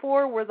season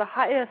 4 were the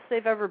highest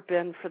they've ever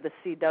been for the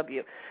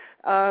CW.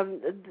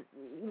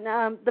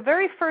 The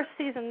very first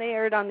season they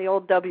aired on the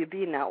old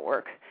WB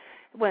network,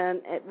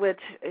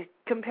 which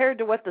compared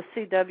to what the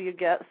CW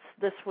gets,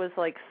 this was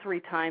like 3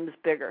 times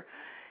bigger,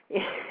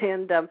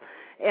 and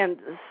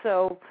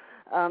so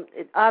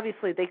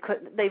obviously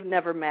they've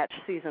never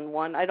matched season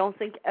 1. I don't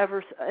think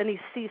ever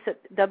any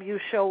CW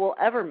show will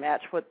ever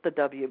match what the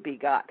WB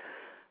got,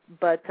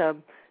 but.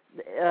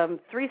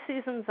 3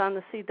 seasons on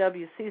the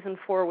CW. Season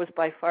 4 was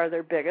by far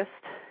their biggest,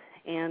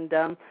 and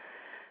it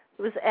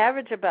was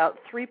average about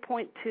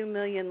 3.2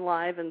 million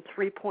live and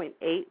 3.8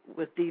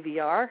 with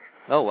DVR.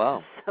 Oh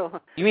wow! So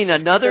you mean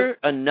another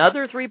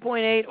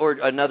 3.8 or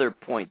another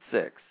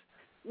 0.6?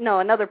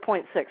 No, another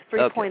 0.6.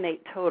 3.8 okay.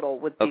 Total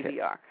with okay.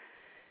 DVR.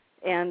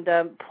 And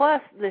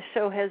plus, the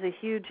show has a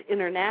huge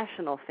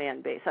international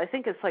fan base. I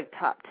think it's like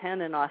top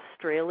 10 in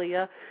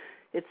Australia.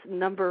 It's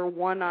number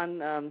 1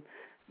 on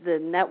the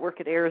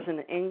network it airs in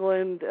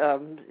England.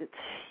 It's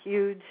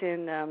huge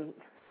in, I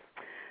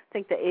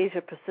think, the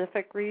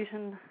Asia-Pacific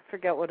region. I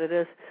forget what it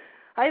is.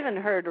 I even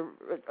heard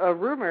a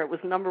rumor it was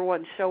number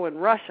 1 show in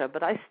Russia,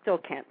 but I still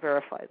can't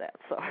verify that.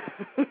 So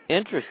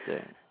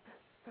interesting.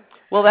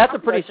 Well, that's a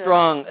pretty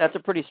strong. That's a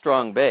pretty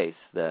strong base,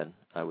 then,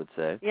 I would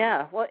say.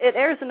 Yeah. Well, it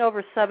airs in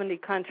over 70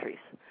 countries.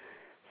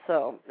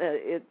 So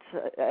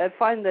I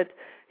find that,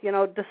 you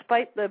know,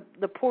 despite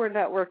the poor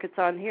network it's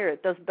on here,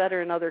 it does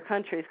better in other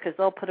countries because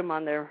they'll put them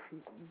on their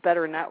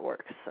better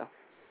networks. So,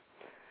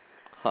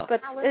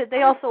 but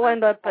they also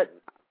end up at.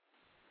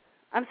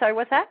 I'm sorry,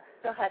 what's that?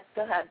 Go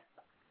ahead.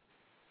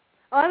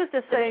 Oh, I was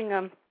just saying.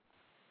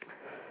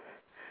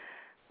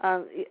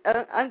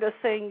 I'm just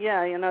saying.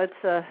 Yeah, you know,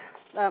 it's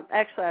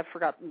actually I've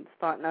forgotten the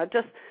thought now.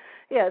 Just.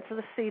 Yeah, it's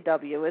the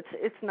CW.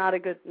 It's not a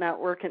good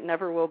network. It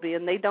never will be,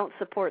 and they don't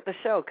support the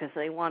show because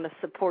they want to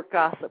support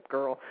Gossip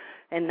Girl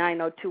and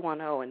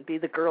 90210 and be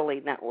the girly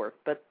network.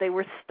 But they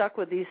were stuck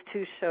with these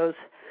 2 shows,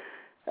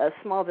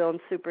 Smallville and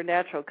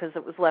Supernatural, because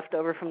it was left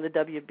over from the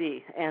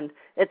WB, and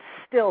it's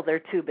still their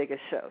 2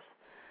 biggest shows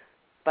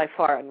by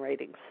far in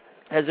ratings.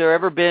 Has there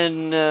ever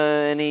been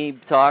any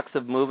talks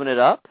of moving it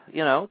up,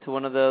 you know, to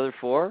one of the other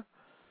 4?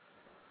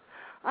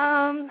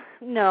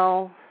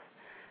 No.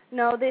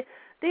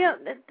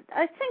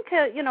 I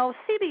think, you know,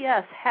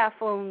 CBS half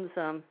owns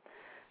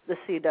the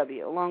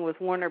CW along with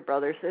Warner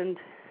Brothers, and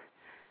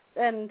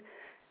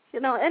you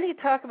know, any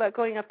talk about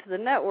going up to the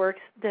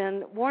networks,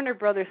 then Warner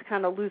Brothers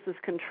kind of loses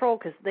control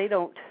because they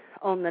don't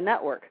own the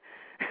network,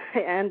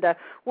 and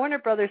Warner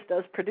Brothers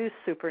does produce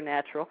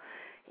Supernatural,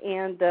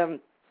 and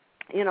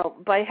you know,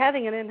 by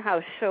having an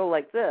in-house show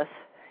like this,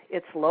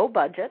 it's low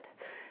budget,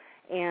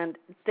 and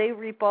they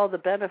reap all the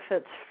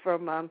benefits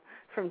from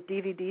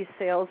DVD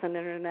sales and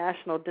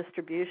international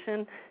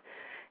distribution,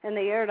 and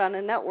they air it on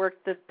a network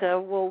that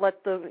will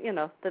let the, you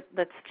know,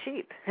 that's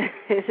cheap.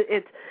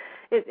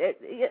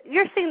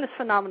 You're seeing this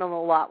phenomenon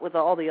a lot with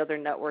all the other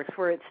networks,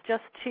 where it's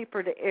just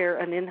cheaper to air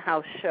an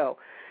in-house show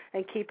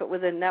and keep it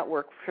within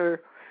network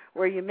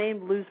where you may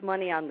lose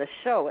money on the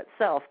show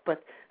itself,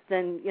 but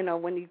then, you know,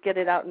 when you get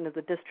it out into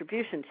the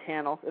distribution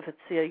channel, if it's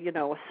you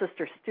know, a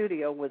sister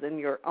studio within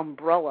your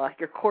umbrella,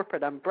 your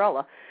corporate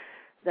umbrella,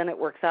 then it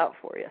works out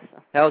for you.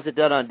 So. How is it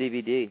done on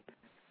DVD?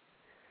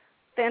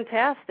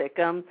 Fantastic.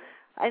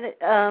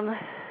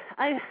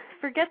 I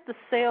forget the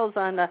sales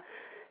on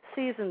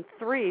season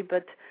 3,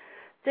 but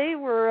they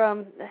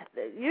were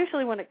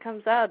usually when it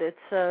comes out,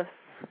 it's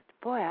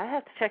boy, I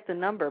have to check the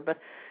number, but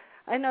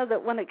I know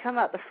that when it came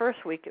out the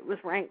first week, it was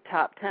ranked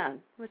top 10,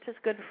 which is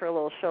good for a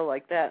little show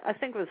like that. I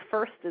think it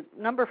was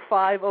number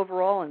 5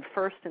 overall and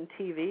first in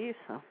TV.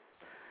 So.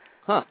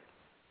 Huh.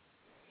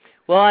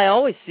 Well, I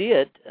always see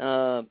it.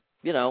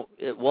 You know,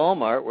 at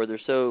Walmart, where they're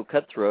so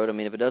cutthroat. I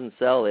mean, if it doesn't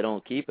sell, they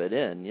don't keep it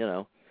in, you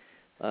know.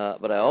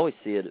 But I always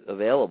see it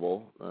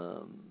available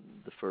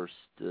the first,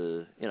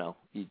 you know,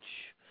 each,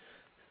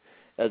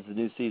 as the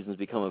new seasons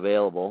become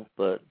available.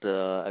 But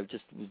I've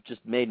just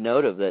made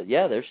note of that.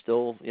 Yeah, they're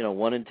still, you know,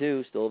 1 and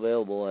 2 still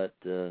available at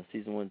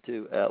season 1 and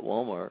 2 at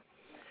Walmart.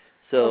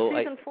 So well,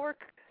 season 4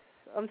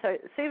 I'm sorry,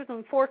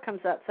 season 4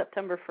 comes out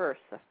September 1st.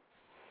 So.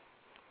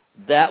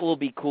 That will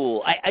be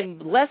cool. I'm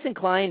less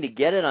inclined to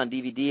get it on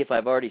DVD if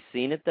I've already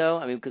seen it, though.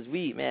 I mean, because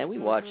we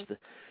watched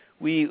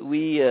we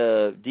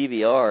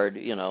DVR'd,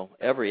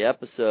 every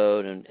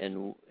episode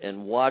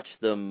and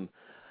watched them.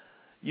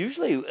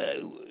 Usually,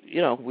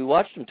 we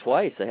watched them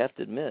twice, I have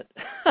to admit,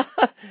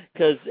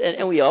 because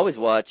and we always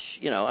watch.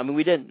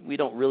 We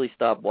don't really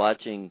stop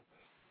watching.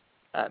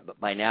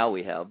 By now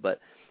we have,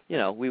 but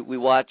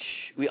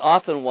we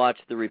often watch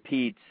the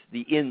repeats,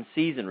 the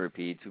in-season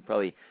repeats. We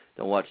probably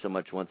don't watch so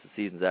much once the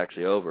season's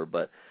actually over,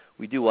 but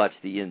we do watch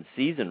the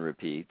in-season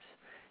repeats,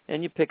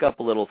 and you pick up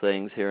little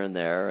things here and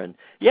there. And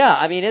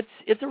yeah,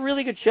 it's a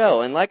really good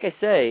show. And like I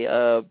say,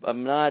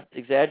 I'm not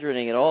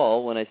exaggerating at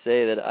all when I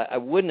say that I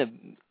wouldn't have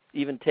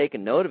even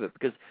taken note of it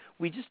because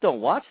we just don't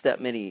watch that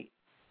many,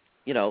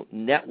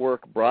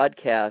 network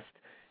broadcast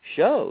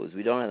shows.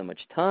 We don't have that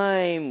much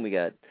time. We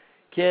got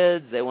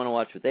kids. They want to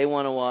watch what they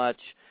want to watch.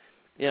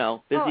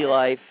 Busy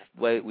life.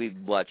 We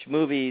watch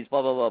movies.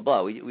 Blah blah blah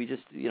blah. We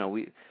just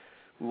we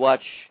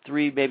watch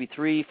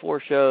 3,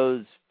 4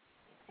 shows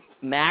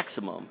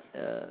maximum.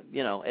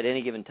 At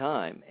any given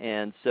time.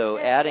 And so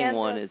adding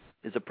one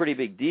is a pretty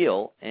big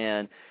deal.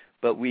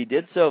 But we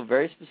did so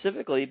very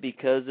specifically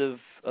because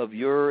of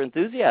your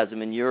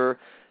enthusiasm and your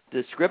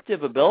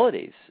descriptive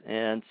abilities.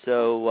 And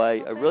so I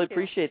really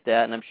appreciate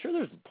that. And I'm sure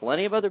there's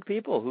plenty of other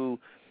people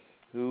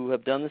who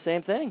have done the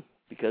same thing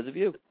because of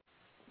you.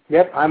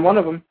 Yep, I'm one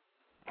of them.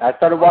 I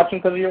started watching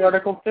because of your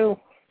article, too.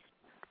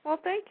 Well,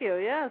 thank you,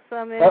 yes.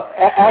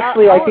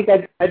 Actually, I think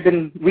I'd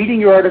been reading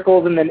your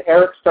articles, and then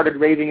Eric started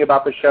raving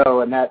about the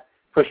show, and that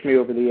pushed me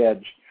over the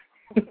edge.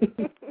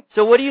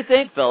 So what do you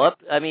think, Philip?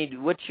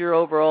 What's your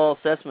overall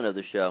assessment of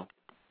the show?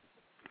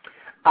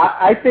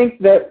 I think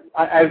that,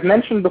 I've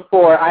mentioned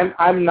before,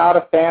 I'm not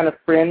a fan of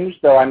Fringe,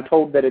 though I'm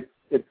told that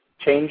it's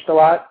changed a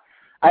lot.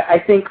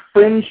 I think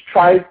Fringe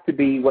tries to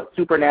be what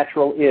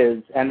Supernatural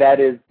is, and that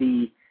is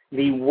the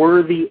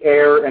worthy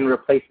heir and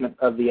replacement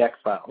of the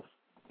X-Files.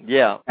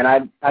 Yeah. And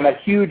I'm a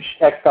huge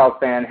X-Files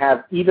fan,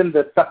 have even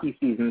the sucky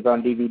seasons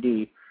on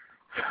DVD.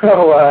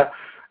 So,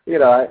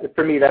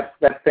 for me, that's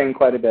saying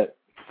quite a bit.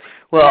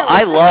 Well,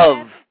 I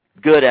love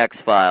good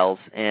X-Files,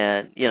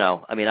 and,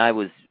 I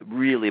was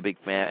really a big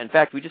fan. In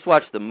fact, we just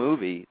watched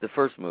the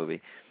first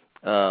movie,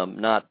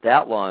 not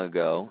that long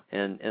ago,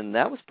 and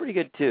that was pretty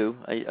good, too.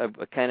 I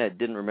kind of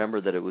didn't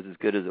remember that it was as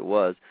good as it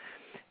was.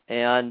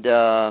 And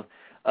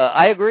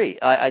I agree.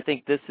 I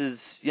think this is,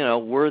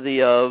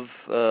 worthy of,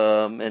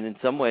 and in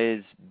some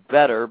ways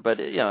better,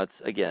 but, it's,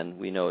 again,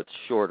 we know it's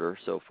shorter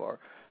so far.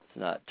 It's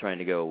not trying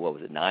to go,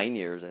 9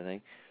 years, I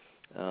think.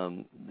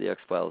 The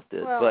X-Files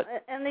did. Well,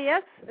 and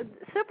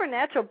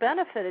Supernatural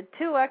benefited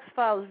 2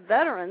 X-Files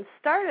veterans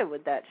started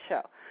with that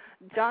show,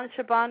 John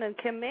Chabon and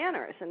Kim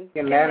Manners. And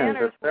Kim Manners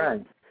was,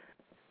 right.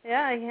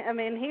 Yeah,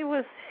 he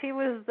was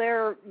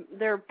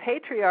their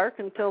patriarch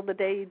until the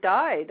day he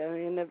died.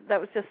 That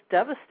was just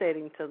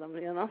devastating to them,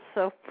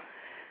 So,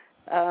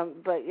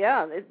 but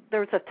yeah,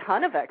 there was a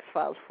ton of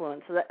X-Files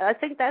fluence. I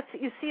think that's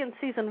you see in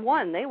season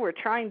 1. They were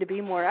trying to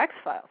be more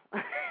X-Files.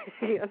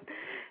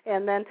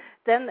 And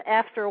then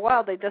after a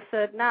while, they just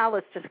said,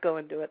 let's just go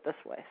and do it this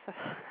way.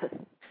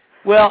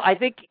 Well, I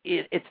think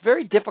it's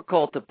very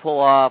difficult to pull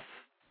off.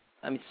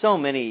 So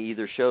many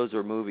either shows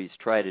or movies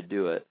try to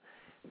do it.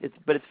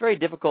 But it's very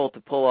difficult to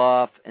pull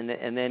off, and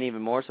then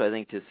even more so, I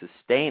think, to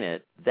sustain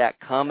it, that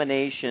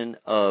combination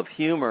of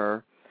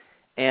humor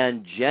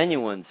and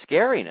genuine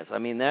scariness.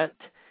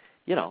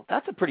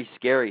 That's a pretty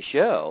scary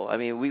show.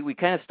 We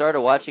kind of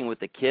started watching with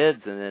the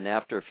kids, and then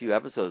after a few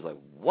episodes,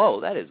 whoa,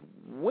 that is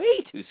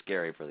way too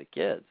scary for the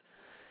kids.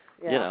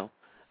 Yeah.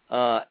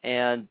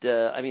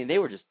 They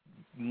were just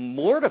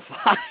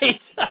mortified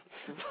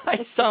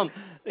by some,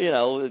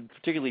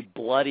 particularly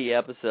bloody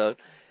episode,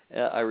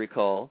 I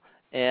recall.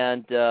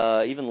 And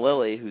even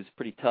Lily, who's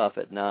pretty tough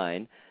at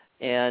 9.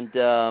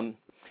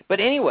 But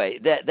anyway,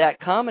 that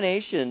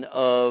combination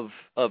of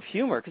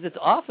humor, because it's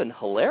often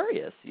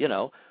hilarious,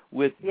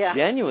 with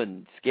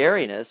genuine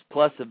scariness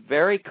plus a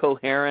very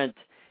coherent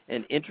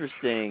and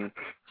interesting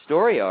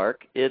story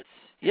arc, it's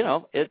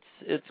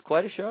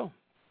quite a show.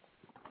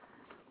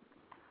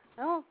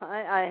 Oh,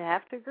 I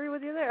have to agree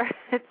with you there.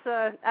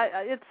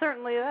 It's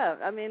certainly that.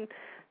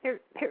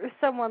 Here's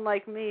someone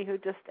like me who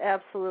just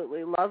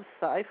absolutely loves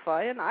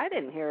sci-fi, and I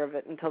didn't hear of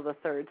it until the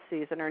 3rd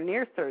season or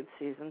near 3rd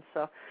season.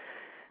 So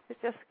it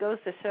just goes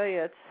to show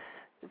you,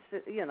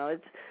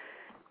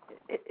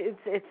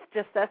 it's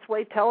just that's the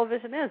way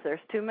television is. There's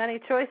too many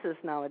choices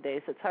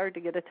nowadays. It's hard to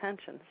get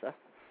attention. So.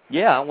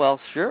 Yeah, well,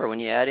 sure.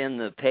 When you add in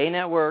the pay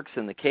networks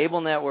and the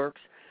cable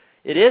networks,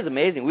 it is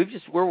amazing.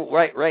 We're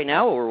right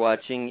now. What we're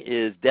watching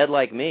is Dead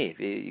Like Me.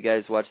 You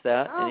guys watch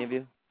that? Oh. Any of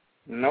you?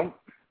 Nope.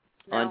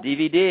 No. On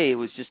DVD, it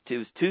was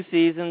 2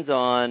 seasons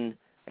on.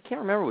 I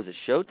can't remember. Was it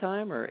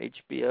Showtime or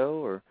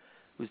HBO or?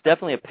 It was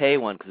definitely a pay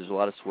one because there's a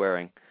lot of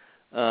swearing.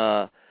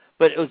 But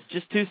it was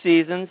just 2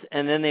 seasons,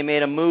 and then they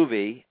made a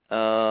movie.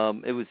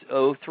 It was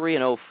 2003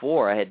 and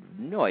 2004. I had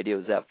no idea it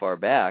was that far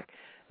back.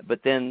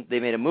 but then they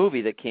made a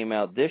movie that came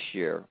out this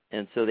year,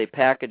 and so they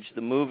packaged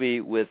the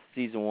movie with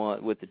season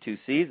 1 with the 2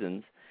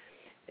 seasons,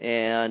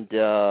 and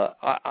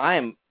I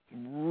am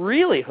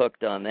really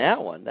hooked on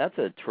that one. That's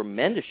a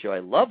tremendous show. I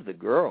love the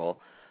girl.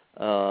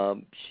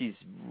 She's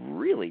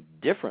really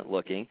different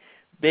looking.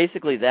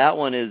 Basically, that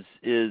one is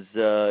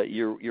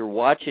you're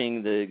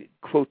watching the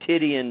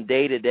quotidian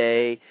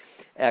day-to-day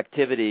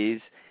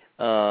activities,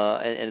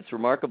 and it's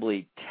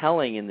remarkably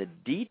telling in the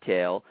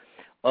detail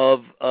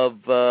of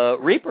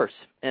reapers,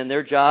 and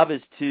their job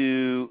is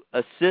to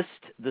assist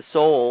the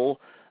soul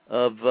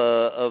of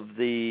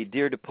the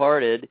dear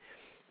departed,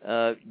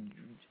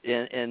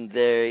 and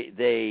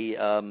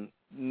they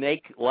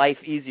make life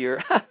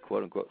easier,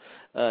 quote unquote,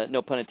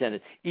 no pun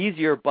intended,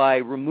 easier by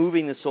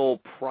removing the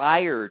soul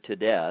prior to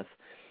death,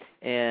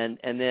 and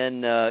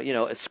then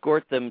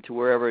escort them to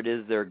wherever it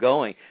is they're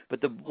going.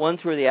 But the ones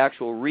who are the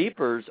actual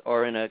reapers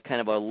are in a kind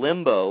of a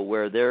limbo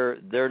where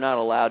they're not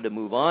allowed to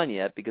move on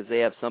yet because they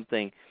have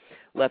something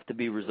left to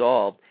be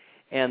resolved.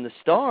 And the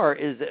star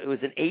was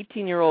an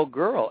 18-year-old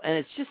girl, and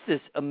it's just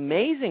this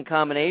amazing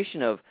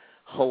combination of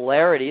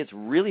hilarity. It's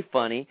really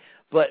funny,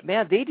 but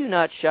man, they do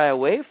not shy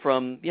away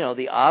from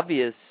the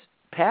obvious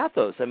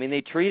pathos. I mean, they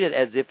treat it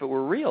as if it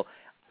were real.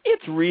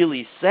 It's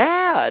really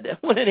sad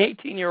when an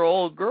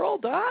 18-year-old girl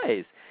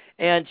dies,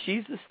 and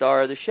she's the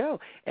star of the show.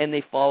 And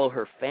they follow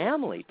her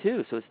family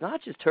too, so it's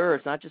not just her.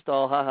 It's not just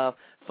all haha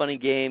funny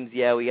games.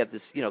 Yeah, we have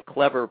this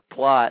clever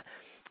plot,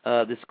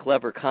 this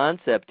clever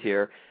concept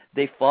here.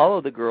 They follow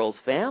the girl's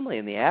family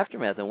in the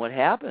aftermath and what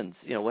happens,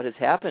 what has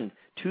happened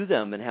to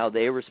them and how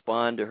they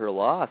respond to her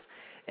loss.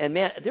 And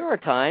man, there are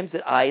times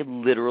that I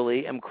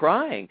literally am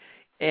crying,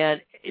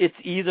 and it's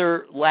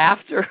either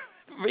laughter,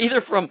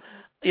 either from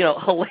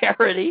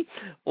hilarity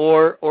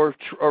or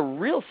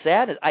real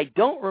sadness. I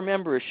don't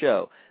remember a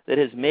show that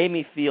has made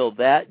me feel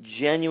that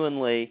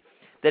genuinely,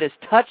 that has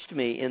touched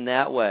me in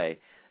that way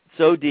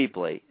so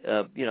deeply,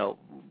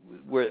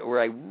 where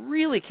I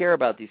really care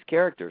about these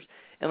characters.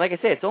 And like I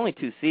say, it's only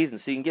 2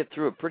 seasons, so you can get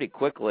through it pretty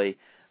quickly.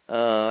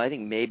 I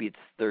think maybe it's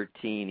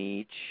 13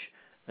 each,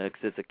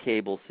 because it's a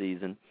cable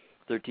season,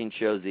 13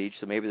 shows each,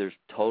 so maybe there's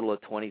a total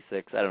of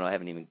 26. I don't know, I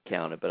haven't even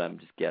counted, but I'm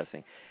just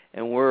guessing.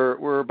 And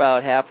we're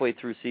about halfway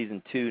through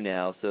season 2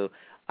 now, so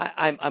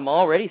I'm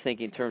already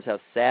thinking in terms of how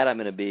sad I'm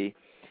going to be,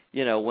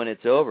 when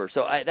it's over.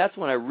 So that's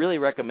when I really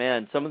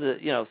recommend some of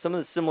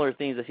the similar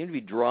themes. I seem to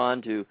be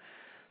drawn to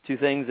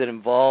things that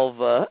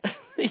involve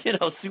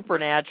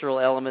supernatural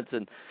elements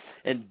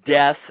and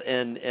death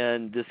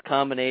and this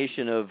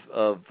combination of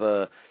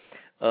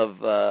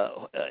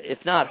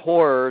if not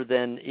horror,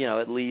 then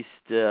at least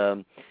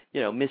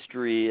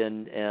mystery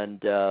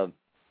and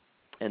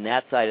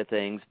that side of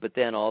things, but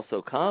then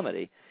also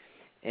comedy.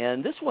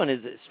 And this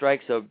one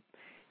strikes a,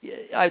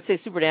 I'd say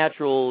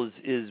Supernatural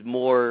is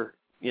more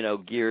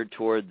geared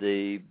toward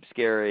the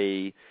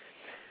scary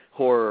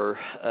horror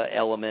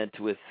element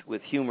with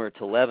humor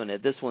to leaven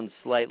it. This one's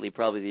slightly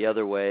probably the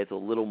other way. It's a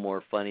little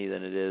more funny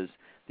than it is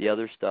the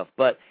other stuff,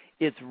 but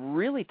it's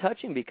really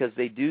touching because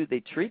they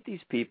treat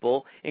these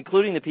people,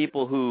 including the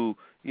people who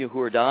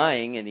are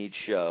dying in each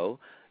show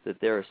that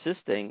they're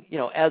assisting,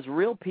 as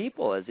real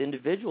people, as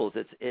individuals.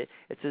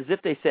 It's as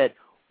if they said,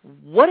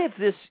 what if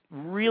this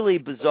really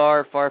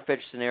bizarre,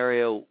 far-fetched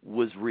scenario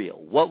was real?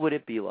 What would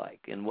it be like,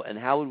 and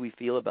how would we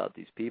feel about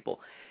these people?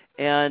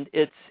 And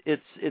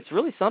it's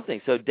really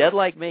something. So Dead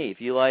Like Me, if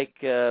you like,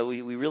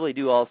 we really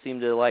do all seem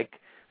to like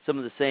some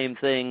of the same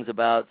things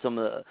about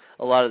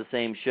a lot of the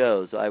same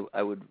shows.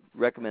 I would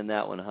recommend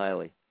that one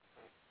highly.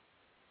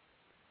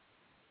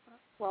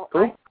 Well,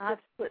 cool. I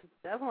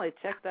definitely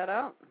check that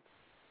out.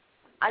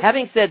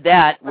 Having said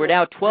that, we're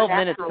now 12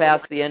 minutes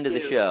past the end of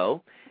the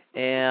show,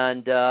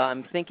 and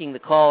I'm thinking the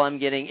call I'm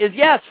getting is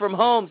yes from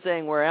home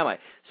saying, where am I?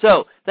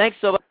 So thanks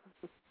so much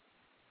for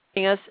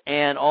joining us,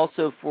 and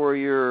also for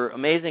your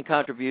amazing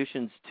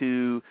contributions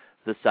to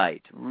the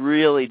site.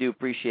 Really do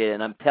appreciate it,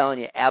 and I'm telling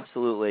you,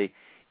 absolutely,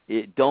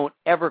 don't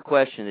ever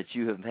question that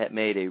you have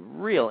made a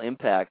real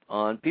impact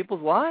on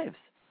people's lives.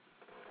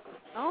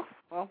 Oh,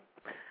 well,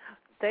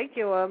 thank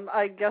you.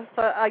 I guess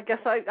I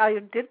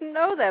didn't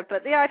know that,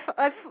 but yeah,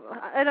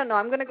 I don't know.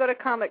 I'm going to go to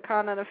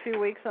Comic-Con in a few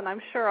weeks, and I'm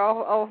sure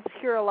I'll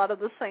hear a lot of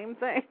the same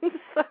things.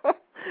 So.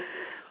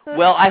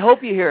 Well, I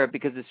hope you hear it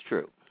because it's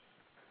true.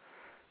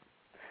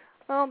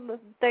 Well,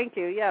 thank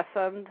you. Yes,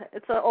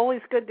 it's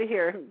always good to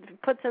hear.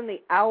 It puts in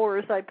the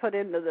hours I put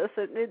into this,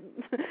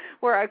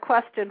 where I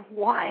question,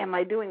 why am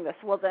I doing this?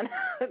 Well, then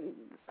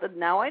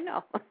now I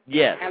know.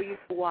 Yes. Now you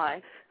know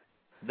why.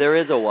 There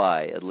is a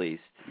why, at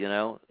least,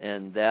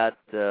 and that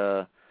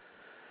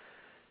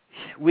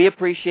we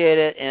appreciate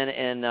it,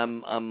 and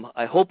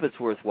I hope it's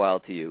worthwhile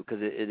to you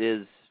because it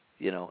is.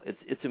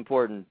 It's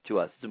important to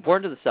us. It's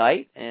important to the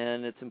site,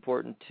 and it's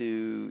important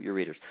to your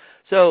readers.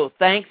 So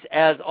thanks,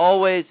 as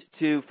always,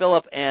 to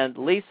Philip and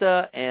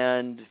Lisa,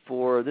 and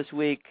for this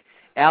week,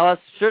 Alice.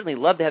 Certainly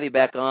love to have you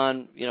back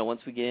on,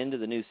 once we get into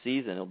the new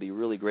season. It'll be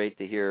really great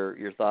to hear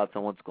your thoughts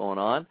on what's going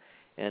on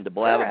and to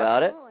blab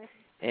about it.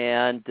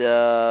 And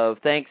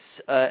thanks,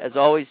 as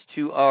always,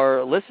 to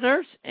our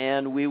listeners,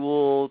 and we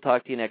will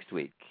talk to you next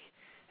week.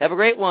 Have a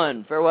great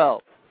one.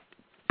 Farewell.